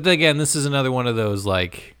 But again, this is another one of those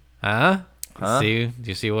like, huh? Huh? See? Do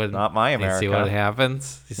you see what? Not my Do you see America. what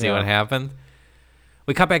happens? Do you see Yeah. what happened?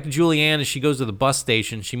 We cut back to Julianne as she goes to the bus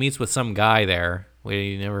station. She meets with some guy there.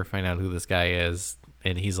 We never find out who this guy is,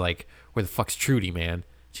 and he's like, "Where the fuck's Trudy, man?"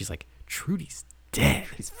 She's like, "Trudy's dead."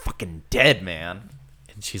 He's fucking dead, man.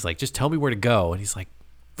 And she's like, "Just tell me where to go." And he's like,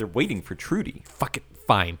 They're waiting for Trudy. "Fuck it,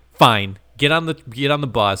 fine. Get on the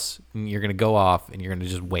bus, and you're gonna go off, and you're gonna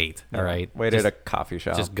just wait. All right, Wait just, at a coffee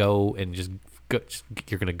shop. just go and just go.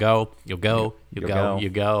 You're gonna go. You'll go. You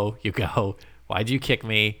go. Why'd you kick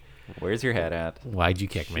me? Where's your head at? Why'd you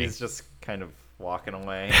kick me?" She's just kind of walking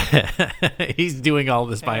away. He's doing all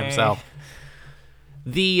this by himself.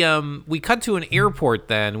 We cut to an airport.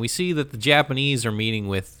 Then we see that the Japanese are meeting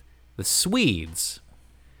with the Swedes,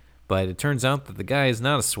 but it turns out that the guy is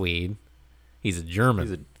not a Swede. He's a German.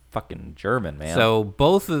 He's a fucking German, man. So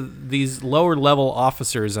both of these lower level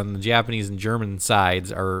officers on the Japanese and German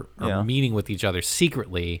sides are Yeah. meeting with each other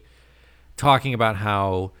secretly, talking about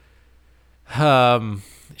how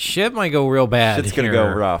shit might go real bad. Shit's gonna go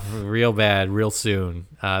here. rough. Real bad, real soon.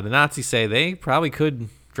 The Nazis say they probably could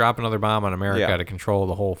drop another bomb on America Yeah. to control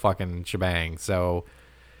the whole fucking shebang. So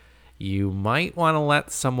you might want to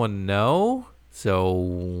let someone know so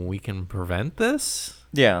we can prevent this.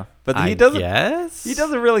 yeah, but I he doesn't. guess? He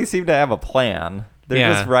doesn't really seem to have a plan. They're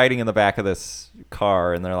Yeah. just riding in the back of this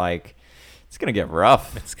car, and they're like, "It's gonna get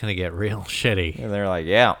rough." It's gonna get real shitty. And they're like,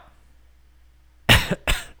 "Yeah."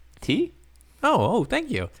 Tea? Oh, thank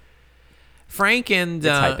you. Frank and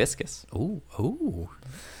It's hibiscus. ooh.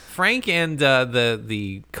 Frank and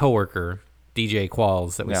the coworker DJ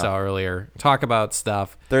Qualls that we Yeah. saw earlier talk about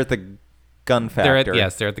stuff. They're at the gun They're factory.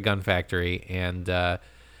 at the gun factory, and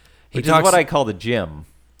he Which talks. is what I call the gym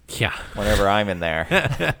yeah, whenever I'm in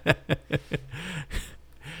there.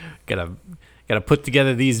 gotta put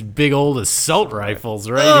together these big old assault rifles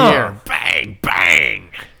right here. Bang, bang.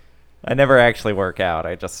 I never actually work out.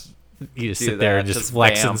 I just You just do sit there that, and just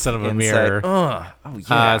flex in vamp front of a inside. mirror. Oh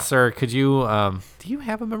yeah. Sir, could you do you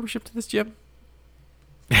have a membership to this gym?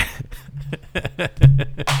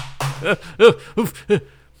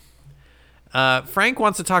 Frank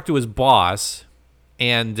wants to talk to his boss,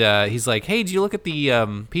 and he's like, "Hey, did you look at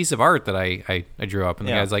the piece of art that I drew up?" And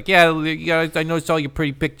the Yeah. guy's like, "Yeah, I noticed all your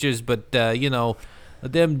pretty pictures, but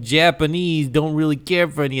them Japanese don't really care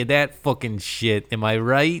for any of that fucking shit. Am I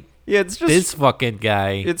right? Yeah, it's just This fucking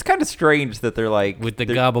guy it's kind of strange that they're like with the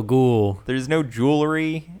there- gabagool." There's no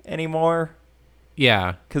jewelry anymore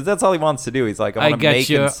Yeah. because that's all he wants to do. He's like, I I want to got make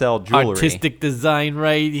your and sell jewelry. artistic design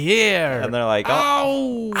right here. And they're like,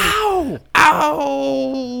 oh, ow,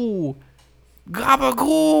 ow.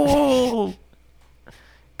 Gabagool.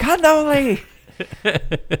 Cannoli.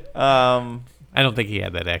 I don't think he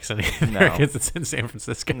had that accent either No. because it's in San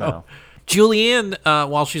Francisco. No. Julianne,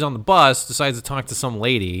 while she's on the bus, decides to talk to some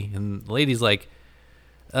lady, and the lady's like,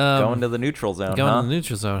 Going to the neutral zone, going huh? to the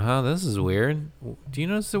neutral zone, huh? This is weird. Do you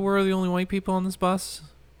notice that we're the only white people on this bus?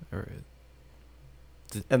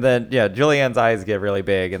 And then, Julianne's eyes get really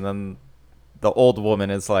big, and then the old woman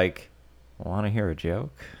is like, "Want to hear a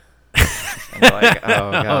joke?" I'm like,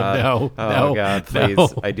 "Oh God, no, God, please, no,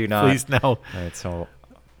 I do not." Please, no. All right, so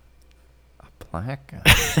a black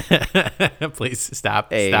guy, Please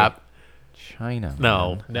stop. A Stop. China.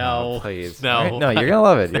 No, man. no, Oh, please, no. All right, no, you're gonna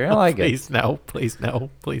love it. You're gonna like it. Please, no. Please, no.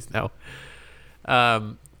 Please, no.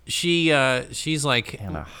 She's like,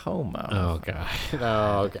 And a homo. oh God,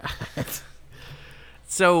 oh God.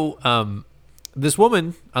 So, this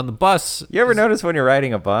woman on the bus. You ever notice when you're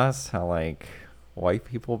riding a bus how like white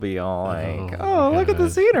people be all like, "Oh, look at the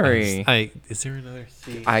scenery." Is there another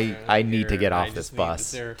seat? I need to get off this just need- bus.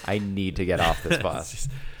 is there- I need to get off this bus.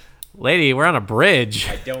 Lady, we're on a bridge.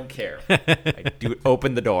 I don't care. I do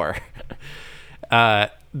open the door.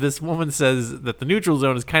 This woman says that the neutral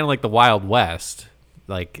zone is kind of like the Wild West.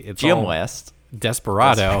 Like it's Jim all West,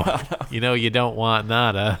 Desperado. You don't want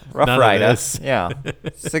nada. Rough none Rider. of this. Yeah,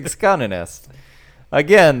 Six Gunninist.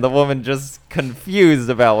 Again, the woman just confused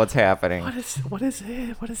about what's happening. What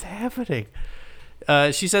is happening?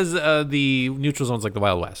 She says the neutral zone's like the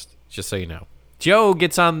Wild West. Just so you know. Joe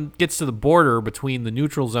gets to the border between the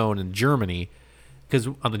neutral zone and Germany, because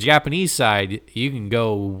on the Japanese side you can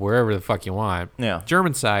go wherever the fuck you want. Yeah.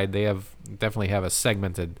 German side they definitely have a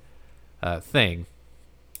segmented thing.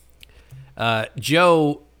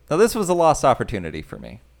 Joe, Now, this was a lost opportunity for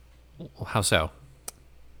me. how so?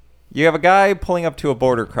 You have a guy pulling up to a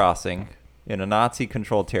border crossing in a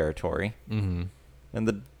Nazi-controlled territory, and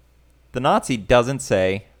the Nazi doesn't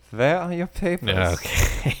say, "Where are your papers?"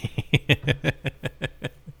 Okay.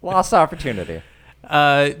 Lost opportunity.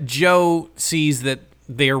 Joe sees that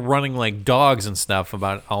they're running like dogs and stuff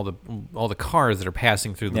about all the cars that are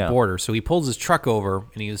passing through the Yeah. border. So he pulls his truck over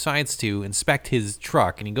and he decides to inspect his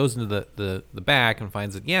truck, and he goes into the back and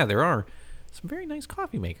finds that there are some very nice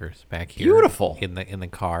coffee makers back here. Beautiful. in the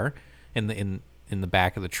car in the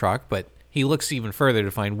back of the truck, but he looks even further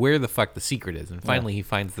to find where the fuck the secret is. And finally he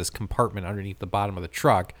finds this compartment underneath the bottom of the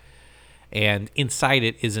truck, and inside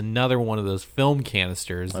it is another one of those film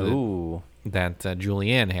canisters Ooh. that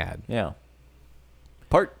Julianne had. Yeah.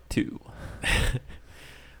 Part 2.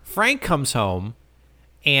 Frank comes home,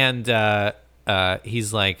 and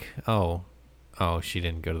he's like, "Oh, she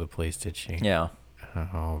didn't go to the police, did she?" Yeah.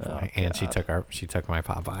 Oh, boy. And she took my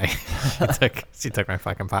Popeye. she took my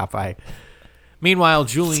fucking Popeye. Meanwhile,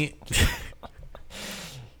 Julian.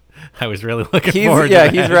 I was really looking forward to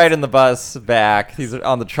that. He's riding the bus back. He's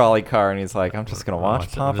on the trolley car, and he's like, "I'm just gonna watch I'm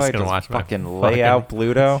just Popeye. gonna Just watch my fucking lay out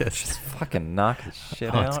Bluto. Just- Just fucking knock his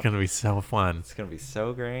shit Oh, out. it's gonna be so fun. It's gonna be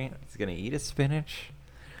so great. He's gonna eat his spinach."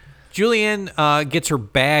 Julianne gets her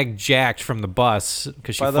bag jacked from the bus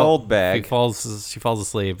because By the old bag. She falls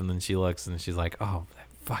asleep, and then she looks and she's like, "Oh, that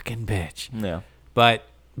fucking bitch." Yeah. But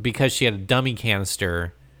because she had a dummy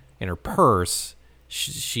canister in her purse,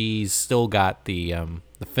 she's still got the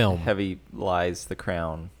film. Heavy lies the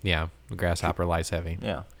crown. Yeah, the grasshopper lies heavy.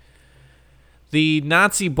 Yeah. The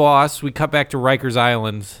Nazi boss, we cut back to Rikers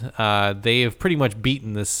Island. They have pretty much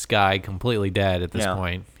beaten this guy completely dead at this Yeah.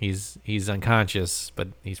 point. He's unconscious, but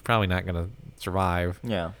he's probably not going to survive.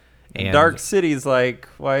 Yeah. And And- Dark City's like,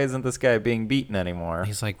 why isn't this guy being beaten anymore?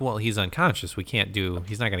 He's like, well, he's unconscious. He's not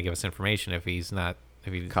going to give us information if he's not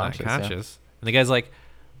Conscious, not conscious. And the guy's like,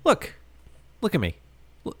 look at me.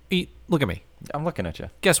 Look at me. I'm looking at you.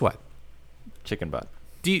 Guess what? Chicken butt.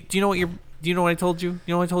 Do you know what I told you?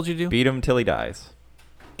 You know what I told you to do? Beat him till he dies.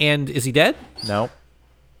 And is he dead? Nope.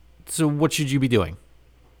 So what should you be doing?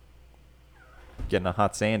 Getting a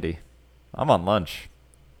hot sandy. I'm on lunch.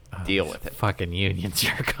 Deal with it. Fucking union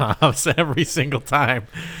jerk-offs every single time.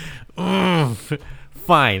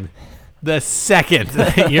 Fine. The second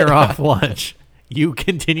that you're off lunch, you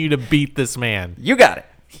continue to beat this man. You got it.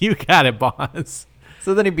 You got it, boss.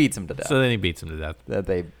 So then he beats him to death. So then he beats him to death. That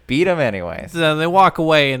they beat him anyways. So they walk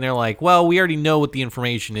away and they're like, well, we already know what the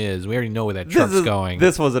information is. We already know where that truck's going.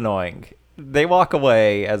 This was annoying. They walk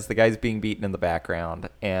away as the guy's being beaten in the background,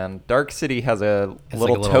 and Dark City has a It's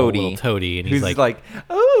little like a toady. little toady, and he's who's like,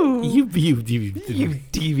 oh, you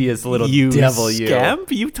devious little you devil, you.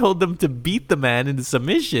 scamp. You told them to beat the man into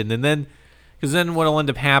submission. And then, because then what'll end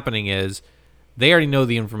up happening is they already know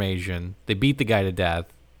the information. They beat the guy to death.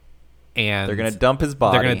 And They're going to dump his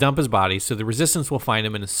body. They're going to dump his body. So the resistance will find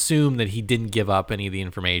him and assume that he didn't give up any of the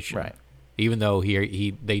information. Right. even though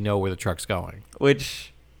they know where the truck's going.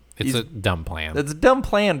 Which It's a dumb plan. It's a dumb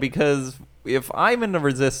plan because if I'm in the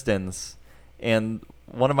resistance and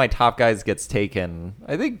one of my top guys gets taken,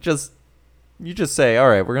 I think you just say, all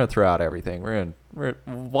right, we're gonna throw out everything.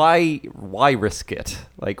 Why risk it?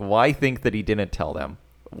 Like, why think that he didn't tell them?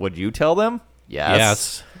 Would you tell them?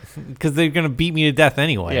 Yes, because they're gonna beat me to death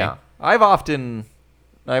anyway. Yeah, I've often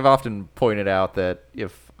pointed out that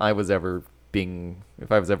if I was ever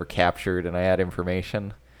captured and I had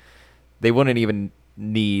information, they wouldn't even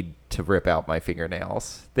need to rip out my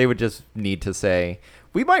fingernails. They would just need to say,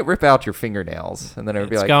 we might rip out your fingernails, and then it would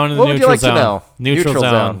be like, going to the what would you neutral like zone. to know? Neutral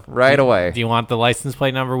zone. right away. Do you want the license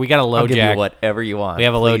plate number? We got a low I'll give jack. you whatever you want. We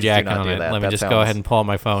have a low Please do jack not on do it. that. Let me That just go sounds ahead and pull out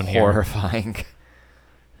my phone here. horrifying.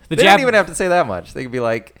 The They don't even have to say that much. They could be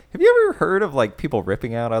like, have you ever heard of like people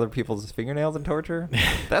ripping out other people's fingernails in torture?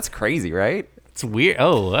 That's crazy, right? It's weird.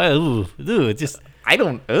 Oh, it just I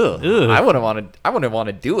don't. I wouldn't want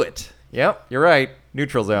to do it. Yep, you're right.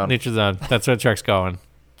 Neutral zone. neutral zone. That's where the truck's going.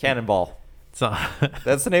 Cannonball. So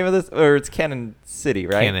That's the name of this, or it's Cannon City,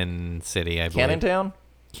 right? Cannon City, I believe. Cannon Town.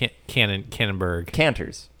 Cannonburg.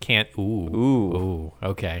 Cantors. Ooh.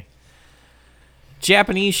 Okay.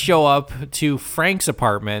 Japanese show up to Frank's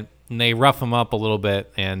apartment and they rough him up a little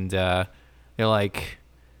bit, and they're like,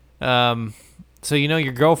 so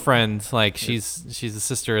your girlfriend, like she's the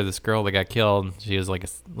sister of this girl that got killed. She was like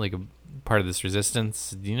a part of this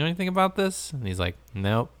resistance. Do you know anything about this? And he's like,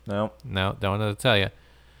 nope, No. don't know what to tell you.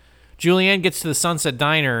 Julianne gets to the Sunset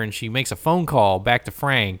Diner and she makes a phone call back to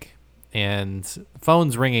Frank, and the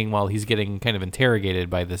phone's ringing while he's getting kind of interrogated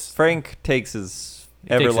by this. Frank takes his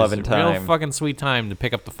Takes his ever-loving time. real fucking sweet time to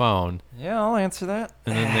pick up the phone. Yeah, I'll answer that.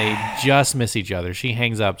 And then they just miss each other. She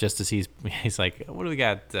hangs up just as he's like, what do we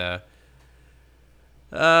got? Yeah,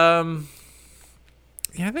 I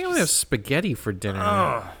think I'm gonna have spaghetti for dinner.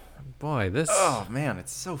 Oh. Boy, this. Oh man,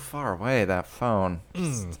 it's so far away. That phone.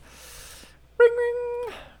 Just ring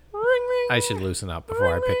ring, ring ring. I should loosen up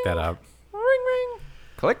before I pick that up. Ring ring.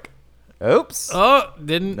 Click. Oops. Oh,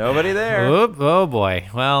 didn't. Nobody there. Oop, oh boy.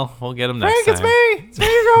 Well, we'll get him next Frank, time. it's me. It's me,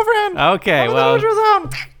 your girlfriend. Okay, I'm in well. the neutral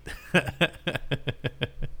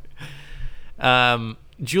zone.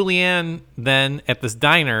 Julianne then at this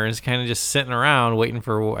diner is kind of just sitting around waiting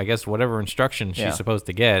for, I guess, whatever instruction she's Yeah. supposed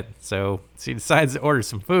to get. So she decides to order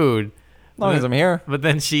some food. As long as I'm here. But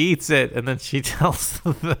then she eats it, and then she tells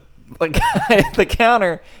the The guy at the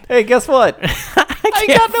counter, hey, guess what? I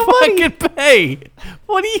got no money. fucking pay.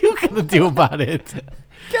 What are you gonna do about it?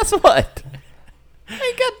 Guess what?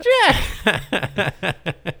 I got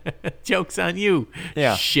Jack. Joke's on you,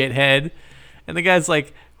 Yeah. shithead. And the guy's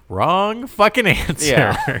like, wrong fucking answer.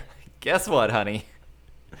 Yeah. Guess what, honey?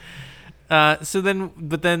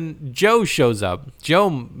 But then Joe shows up. Joe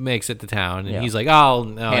makes it to town, and Yeah. he's like, "Oh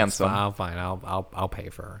no, it's Handsome. fine. I'll pay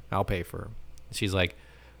for her. I'll pay for her." She's like,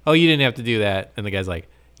 "Oh, you didn't have to do that." And the guy's like,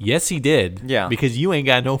 "Yes, he did. Yeah. because you ain't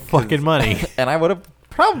got no fucking money. And I would have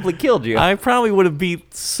probably killed you. I probably would have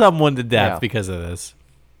beat someone to death Yeah. because of this."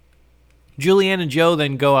 Julianne and Joe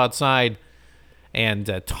then go outside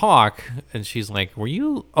and talk, and she's like, "Were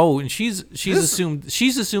you?" Oh, and she's assumed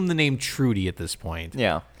the name Trudy at this point.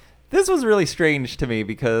 Yeah. This was really strange to me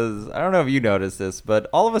because I don't know if you noticed this, but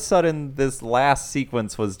all of a sudden this last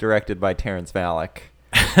sequence was directed by Terrence Malick.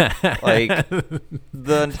 Like the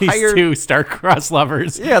These entire two star-crossed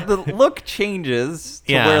lovers. yeah, the look changes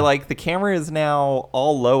to Yeah. where like the camera is now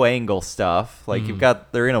all low angle stuff. Like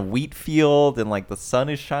they're in a wheat field and like the sun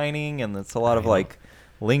is shining and it's a lot of like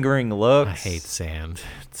lingering looks. I hate sand.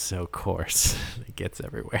 It's so coarse. It gets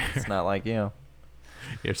everywhere. It's not like you.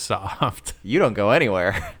 You're soft. You don't go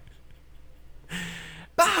anywhere.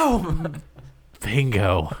 Boom.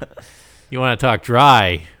 Bingo. You want to talk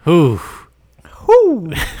dry? Whew.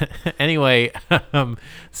 Whoo. Anyway,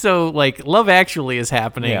 so like Love Actually is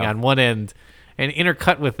happening Yeah. on one end, and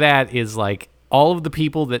intercut with that is like all of the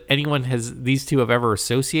people that these two have ever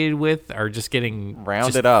associated with are just getting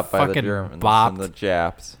Rounded just up by the fucking Germans bopped. and the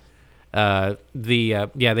Japs.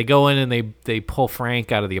 They go in and they pull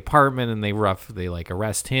Frank out of the apartment and they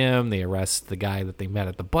arrest him. They arrest the guy that they met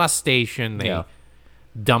at the bus station. They Yeah.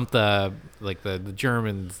 dump the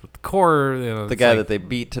Germans with the core. The guy that they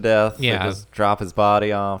beat to death. They Yeah. just drop his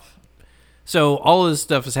body off. So all of this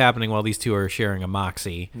stuff is happening while these two are sharing a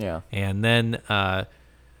moxie. Yeah. And then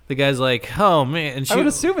the guy's like, "Oh man!" And I would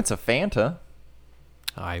assume it's a Fanta.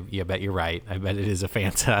 I bet you're right. I bet it is a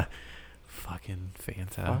Fanta. Fucking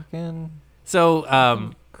Fanta. Fucking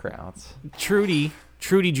So crowds. Trudy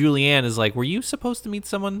Julianne is like, "Were you supposed to meet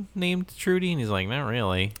someone named Trudy?" And he's like, "Not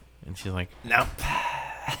really." And she's like, "Nope,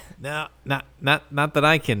 no, not that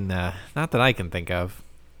I can think of."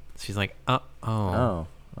 She's like, Oh,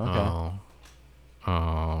 okay.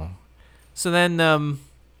 Oh. So then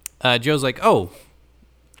Joe's like, oh,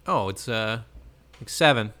 it's like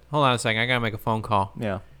 7. Hold on a second. I got to make a phone call.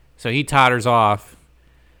 Yeah. So he totters off,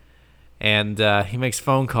 and he makes a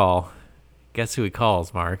phone call. Guess who he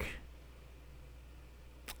calls, Mark?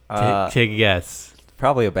 Take a guess.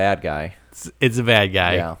 Probably a bad guy. It's a bad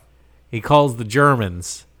guy. Yeah. He calls the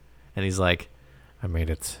Germans, and he's like, I made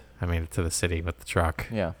it to the city with the truck.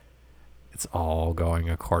 Yeah. It's all going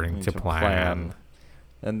according to plan.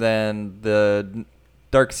 And then the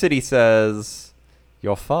Dark City says,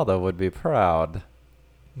 your father would be proud.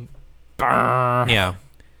 Yeah.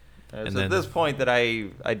 And And it's at then- this point that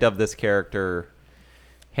I dub this character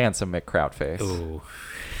Handsome McCroutface. Ooh.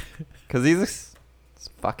 Because he's a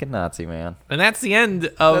fucking Nazi, man. And that's the end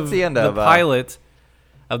of the pilot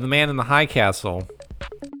of The Man in the High Castle.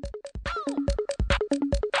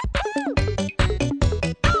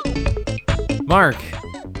 Mark,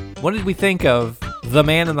 what did we think of The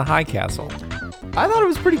Man in the High Castle? I thought it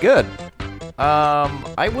was pretty good.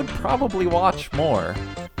 I would probably watch more.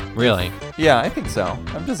 Really? Yeah, I think so.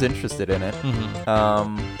 I'm just interested in it.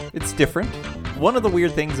 It's different. One of the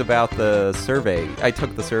weird things about the survey, I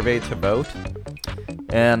took the survey to vote,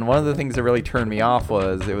 and one of the things that really turned me off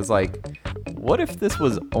was it was like, what if this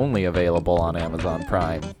was only available on Amazon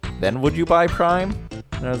Prime? Then would you buy Prime?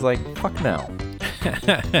 And I was like, fuck no.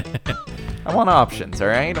 I want options, all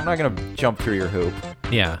right? I'm not going to jump through your hoop.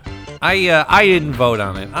 Yeah. I didn't vote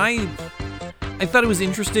on it. I thought it was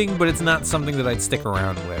interesting, but it's not something that I'd stick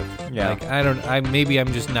around with. Yeah. Like maybe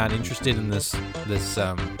I'm just not interested in this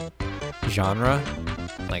genre,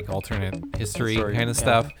 like alternate history kind of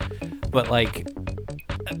stuff. But like,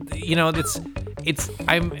 you know,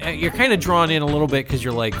 you're kind of drawn in a little bit because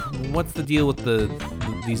you're like, what's the deal with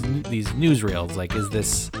these newsreels? Like, is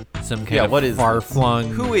this some kind of what is far-flung?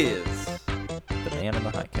 Who is the Man in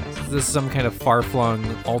the High Castle? Is this some kind of far-flung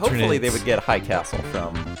alternate? Hopefully they would get High Castle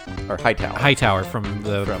or Hightower. Hightower from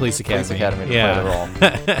the Police Academy. Police Academy to play the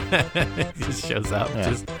role. He just shows up.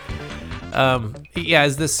 Yeah.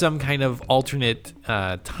 Is this some kind of alternate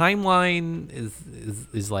timeline?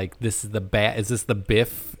 Is like this is is this the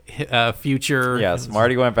Biff future? Yes,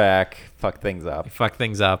 Marty went back, fucked things up. Fuck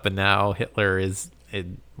things up, and now Hitler is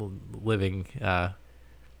living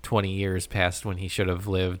 20 years past when he should have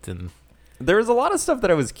lived. And There was a lot of stuff that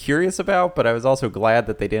I was curious about, but I was also glad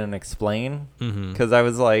that they didn't explain. Because I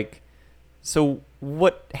was like, so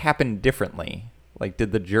what happened differently? Like,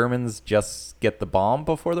 did the Germans just get the bomb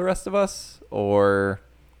before the rest of us? Or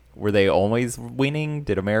were they always winning?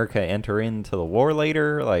 Did America enter into the war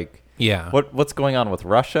later? Like, yeah, what's going on with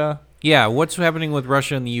Russia? Yeah, what's happening with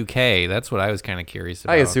Russia and the UK? That's what I was kind of curious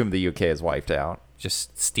about. I assume the UK is wiped out.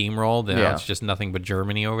 Just steamrolled, and now it's just nothing but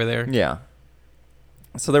Germany over there. Yeah.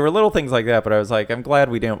 So there were little things like that, but I was like, I'm glad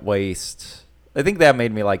we didn't waste. I think that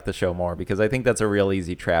made me like the show more because I think that's a real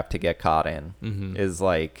easy trap to get caught in. Is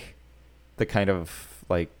like the kind of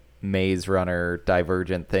like Maze Runner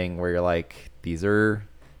Divergent thing where you're like, these are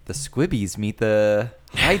the Squibbies meet the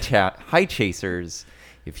high chasers.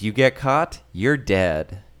 If you get caught, you're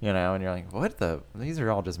dead. You know, and you're like, what the? These are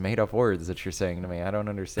all just made up words that you're saying to me. I don't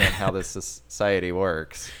understand how this society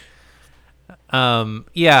works.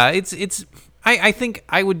 Yeah, it's. I think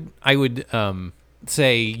I would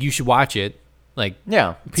say you should watch it. Like,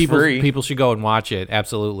 yeah, it's people free. People should go and watch it,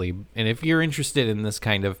 absolutely. And if you're interested in this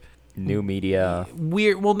kind of new media,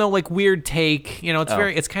 weird take, you know,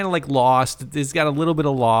 it's kind of like Lost. It's got a little bit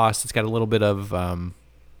of Lost. It's got a little bit of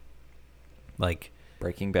like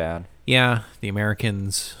Breaking Bad. Yeah, the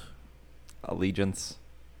Americans. Allegiance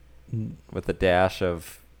with a dash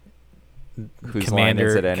of whose Commander, line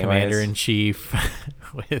is it anyways? Commander-in-Chief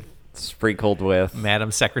with sprinkled with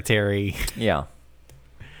Madam Secretary. Yeah.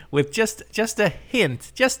 With just a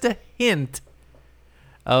hint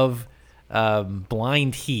of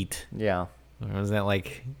blind heat. Yeah. Or was that like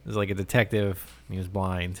it was like a detective? He was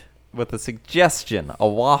blind. With a suggestion, a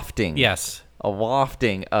wafting. Yes. A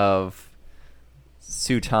wafting of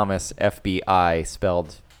Sue Thomas FBI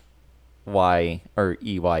spelled Y or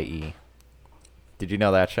EYE. Did you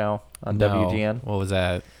know that show on WGN? What was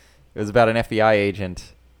that? It was about an FBI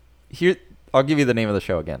agent. Here, I'll give you the name of the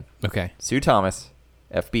show again. Okay. Sue Thomas,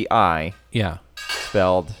 FBI. Yeah.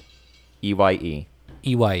 Spelled EYE.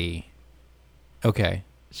 EYE. Okay.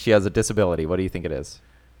 She has a disability. What do you think it is?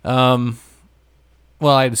 Well,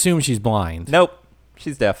 I'd assume she's blind. Nope.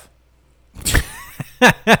 She's deaf.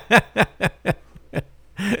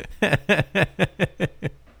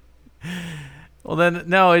 Well, then,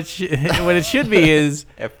 no. What it should be is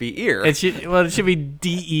FB ear. It should be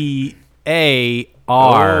DEAR.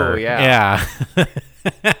 Oh, yeah. Yeah.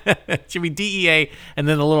 It should be DEA and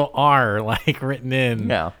then a little R like written in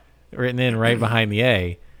right behind the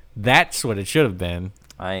A. That's what it should have been.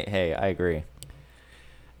 I agree.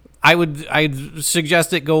 I'd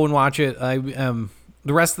suggest it. Go and watch it.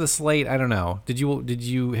 The rest of the slate, I don't know. Have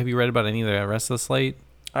you read about any of the rest of the slate?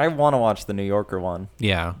 I want to watch the New Yorker one.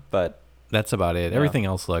 Yeah, but that's about it. Yeah. Everything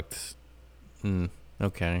else looked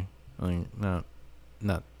okay. I mean,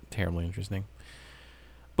 not terribly interesting.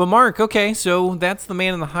 But Mark, okay, so that's The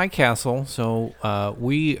Man in the High Castle. So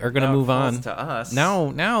we are going to move on to us.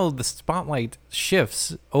 Now the spotlight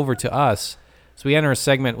shifts over to us. So we enter a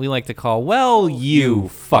segment we like to call, Well, You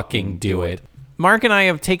Fucking Do It. Mark and I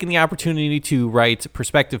have taken the opportunity to write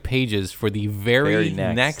perspective pages for the very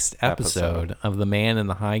next episode of The Man in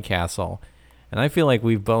the High Castle. And I feel like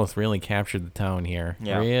we've both really captured the tone here.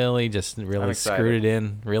 Yeah. Really screwed it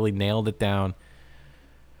in, really nailed it down.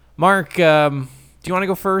 Mark, do you want to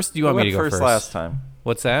go first? Do you want me to go first? Who went first last time?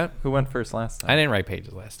 What's that? Who went first last time? I didn't write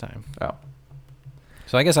pages last time. Oh.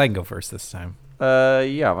 So I guess I can go first this time.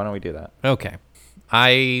 Yeah, why don't we do that? Okay.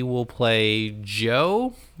 I will play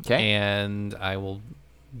Joe. Okay. And I will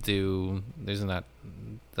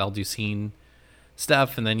I'll do scene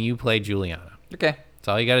stuff, and then you play Juliana. Okay. That's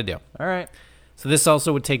all you got to do. All right. So this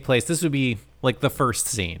also would take place, this would be like the first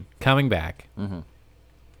scene, coming back. Mm-hmm.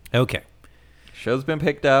 Okay. Show's been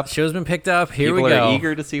picked up. Here we go. People are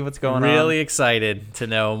eager to see what's going on. Really excited to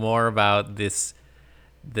know more about this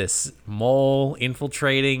mole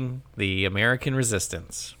infiltrating the American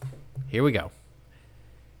resistance. Here we go.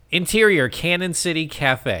 Interior Cannon City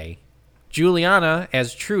Cafe. Juliana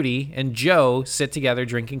as Trudy and Joe sit together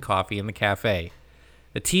drinking coffee in the cafe.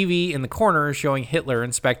 The TV in the corner is showing Hitler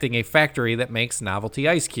inspecting a factory that makes novelty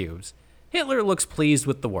ice cubes. Hitler looks pleased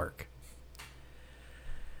with the work.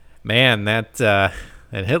 Man, that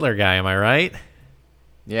Hitler guy, am I right?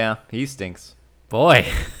 Yeah, he stinks. Boy,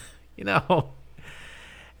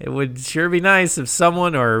 it would sure be nice if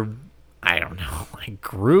someone, or I don't know, like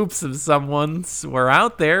groups of someone's were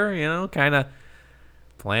out there, kind of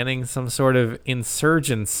planning some sort of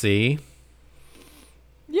insurgency.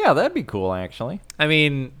 Yeah, that'd be cool, actually. I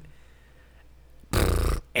mean,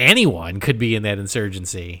 anyone could be in that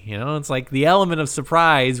insurgency. It's like the element of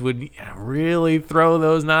surprise would really throw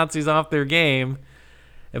those Nazis off their game.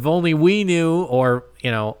 If only we knew, or,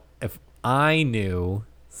 if I knew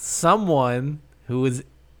someone who was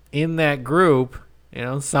in that group,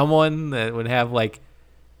 someone that would have like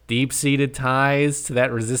deep-seated ties to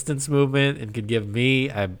that resistance movement and could give me,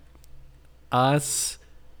 us,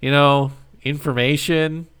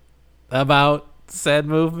 information about said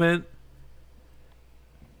movement.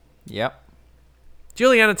 Yep.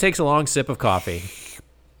 Juliana takes a long sip of coffee.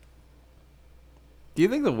 Do you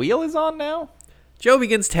think the wheel is on now? Joe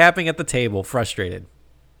begins tapping at the table, frustrated.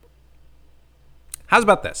 How's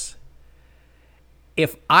about this?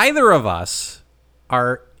 If either of us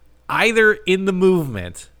are either in the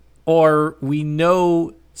movement or we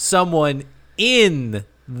know someone in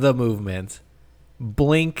the movement,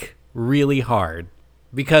 blink really hard.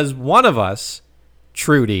 Because one of us,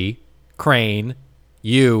 Trudy, Crane,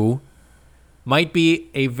 you, might be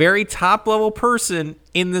a very top-level person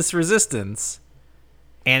in this resistance,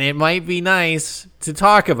 and it might be nice to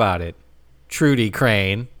talk about it. Trudy,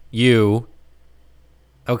 Crane, you.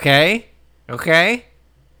 Okay? Okay?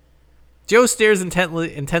 Joe stares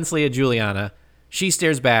intensely at Juliana. She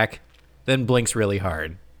stares back, then blinks really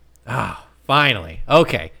hard. Ah, finally.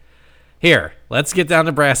 Okay. Here, let's get down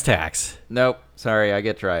to brass tacks. Nope. Sorry, I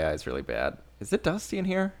get dry eyes really bad. Is it dusty in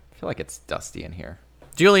here? I feel like it's dusty in here.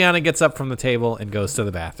 Juliana gets up from the table and goes to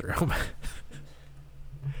the bathroom.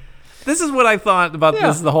 This is what I thought about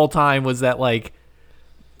this the whole time, was that, like,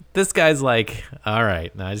 this guy's like, all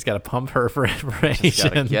right, now I just got to pump her for information. Just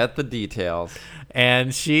got to get the details.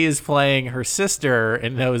 And she is playing her sister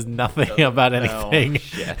and knows nothing about anything.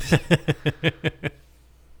 Shit.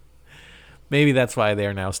 Maybe that's why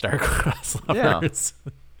they're now star-crossed lovers.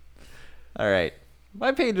 Yeah. All right.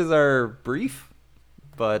 My pages are brief,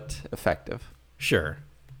 but effective. Sure.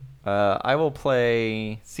 I will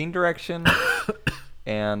play scene direction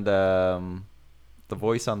and the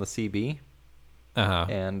voice on the CB. Uh-huh.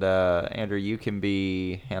 And Andrew, you can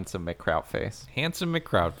be Handsome McCroutface. Handsome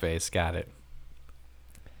McCroutface, got it.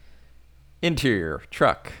 Interior,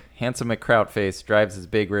 truck. Handsome McCroutface drives his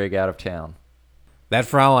big rig out of town. That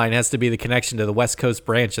Fraulein has to be the connection to the West Coast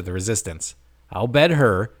branch of the Resistance. I'll bed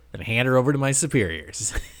her and hand her over to my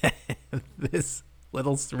superiors. This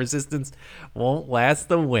little Resistance won't last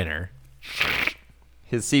the winter.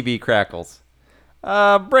 His CB crackles.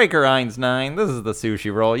 Breaker Heinz 9, this is the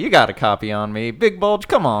sushi roll. You got a copy on me. Big Bulge,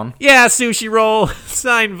 come on. Yeah, Sushi Roll.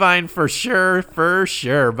 Sign Vine for sure, for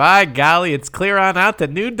sure. By golly, it's clear on out to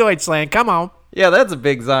New Deutschland. Come on. Yeah, that's a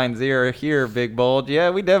big Zine Zero here, Big Bulge.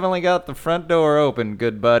 Yeah, we definitely got the front door open,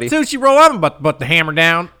 good buddy. Sushi Roll, I'm about to put the hammer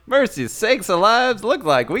down. Mercy sakes alive, look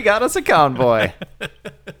like we got us a convoy.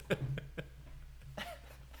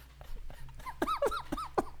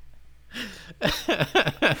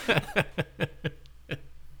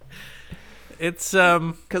 It's,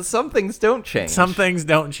 Because some things don't change. some things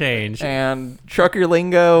don't change. And trucker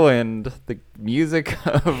lingo and the music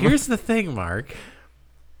of... Here's the thing, Mark.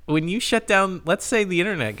 When you shut down, let's say the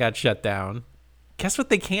internet got shut down, guess what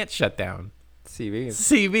they can't shut down? CV.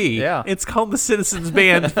 CV. Yeah. It's called the Citizens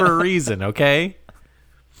Band for a reason, okay?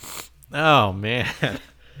 Oh, man.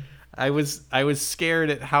 I was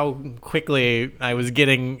scared at how quickly I was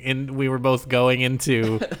getting in. We were both going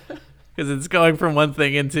into... Because it's going from one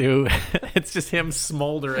thing into, it's just him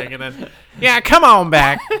smoldering, and then, yeah, come on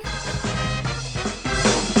back.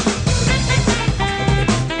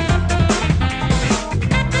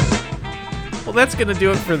 Well, that's going to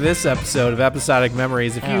do it for this episode of Episodic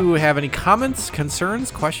Memories. If you have any comments,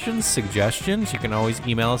 concerns, questions, suggestions, you can always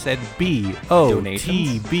email us at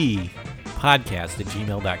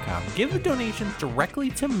botbpodcast@gmail.com. Give the donations directly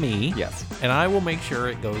to me. Yes. And I will make sure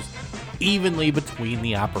it goes evenly between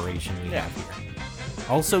the operation we have here.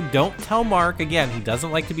 Also, don't tell Mark, again, he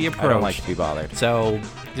doesn't like to be approached. I don't like to be bothered. So,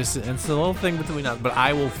 just it's a little thing between us, but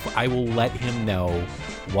I will let him know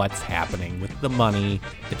what's happening with the money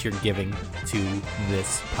that you're giving to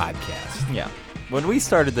this podcast. Yeah. When we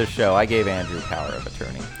started this show, I gave Andrew power of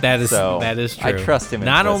attorney. That is So, true. I trust him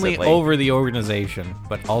not only implicitly. over the organization,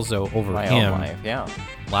 but also over My him. own life, yeah.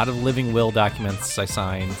 A lot of living will documents I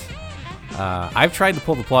signed. I've tried to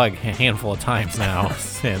pull the plug a handful of times now,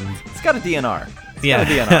 and It's got a DNR. yeah, Got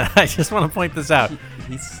a DNR. I just want to point this out.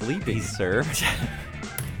 He's sleeping, sir.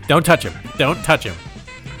 Don't touch him. Don't touch him.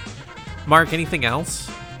 Mark, anything else?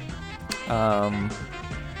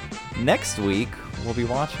 Next week, we'll be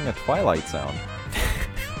watching A Twilight Zone.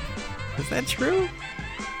 Is that true?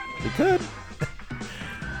 We could.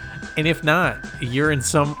 And if not, you're in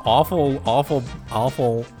some awful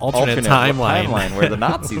alternate timeline where the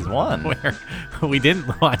Nazis won. where we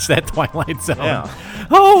didn't watch that Twilight Zone. Yeah.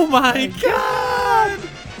 Oh my God!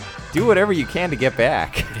 Do whatever you can to get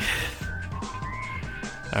back.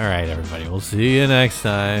 All right, everybody. We'll see you next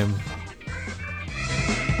time.